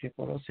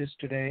osteoporosis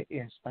today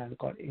in spinal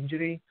cord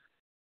injury.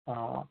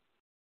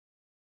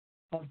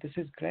 Oh, this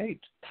is great.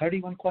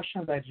 31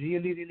 questions. I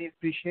really, really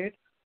appreciate.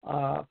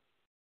 So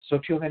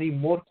if you have any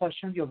more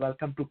questions, you're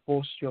welcome to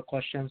post your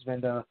questions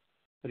when the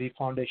Reeve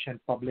Foundation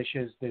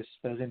publishes this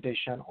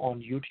presentation on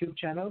YouTube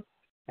channel.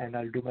 and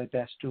I'll do my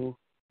best to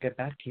get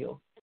back to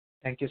you.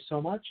 Thank you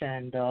so much,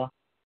 and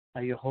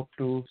I hope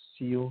to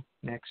see you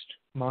next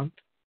month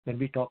when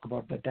we talk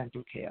about the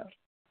dental care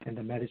and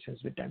the medicines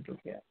with dental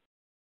care.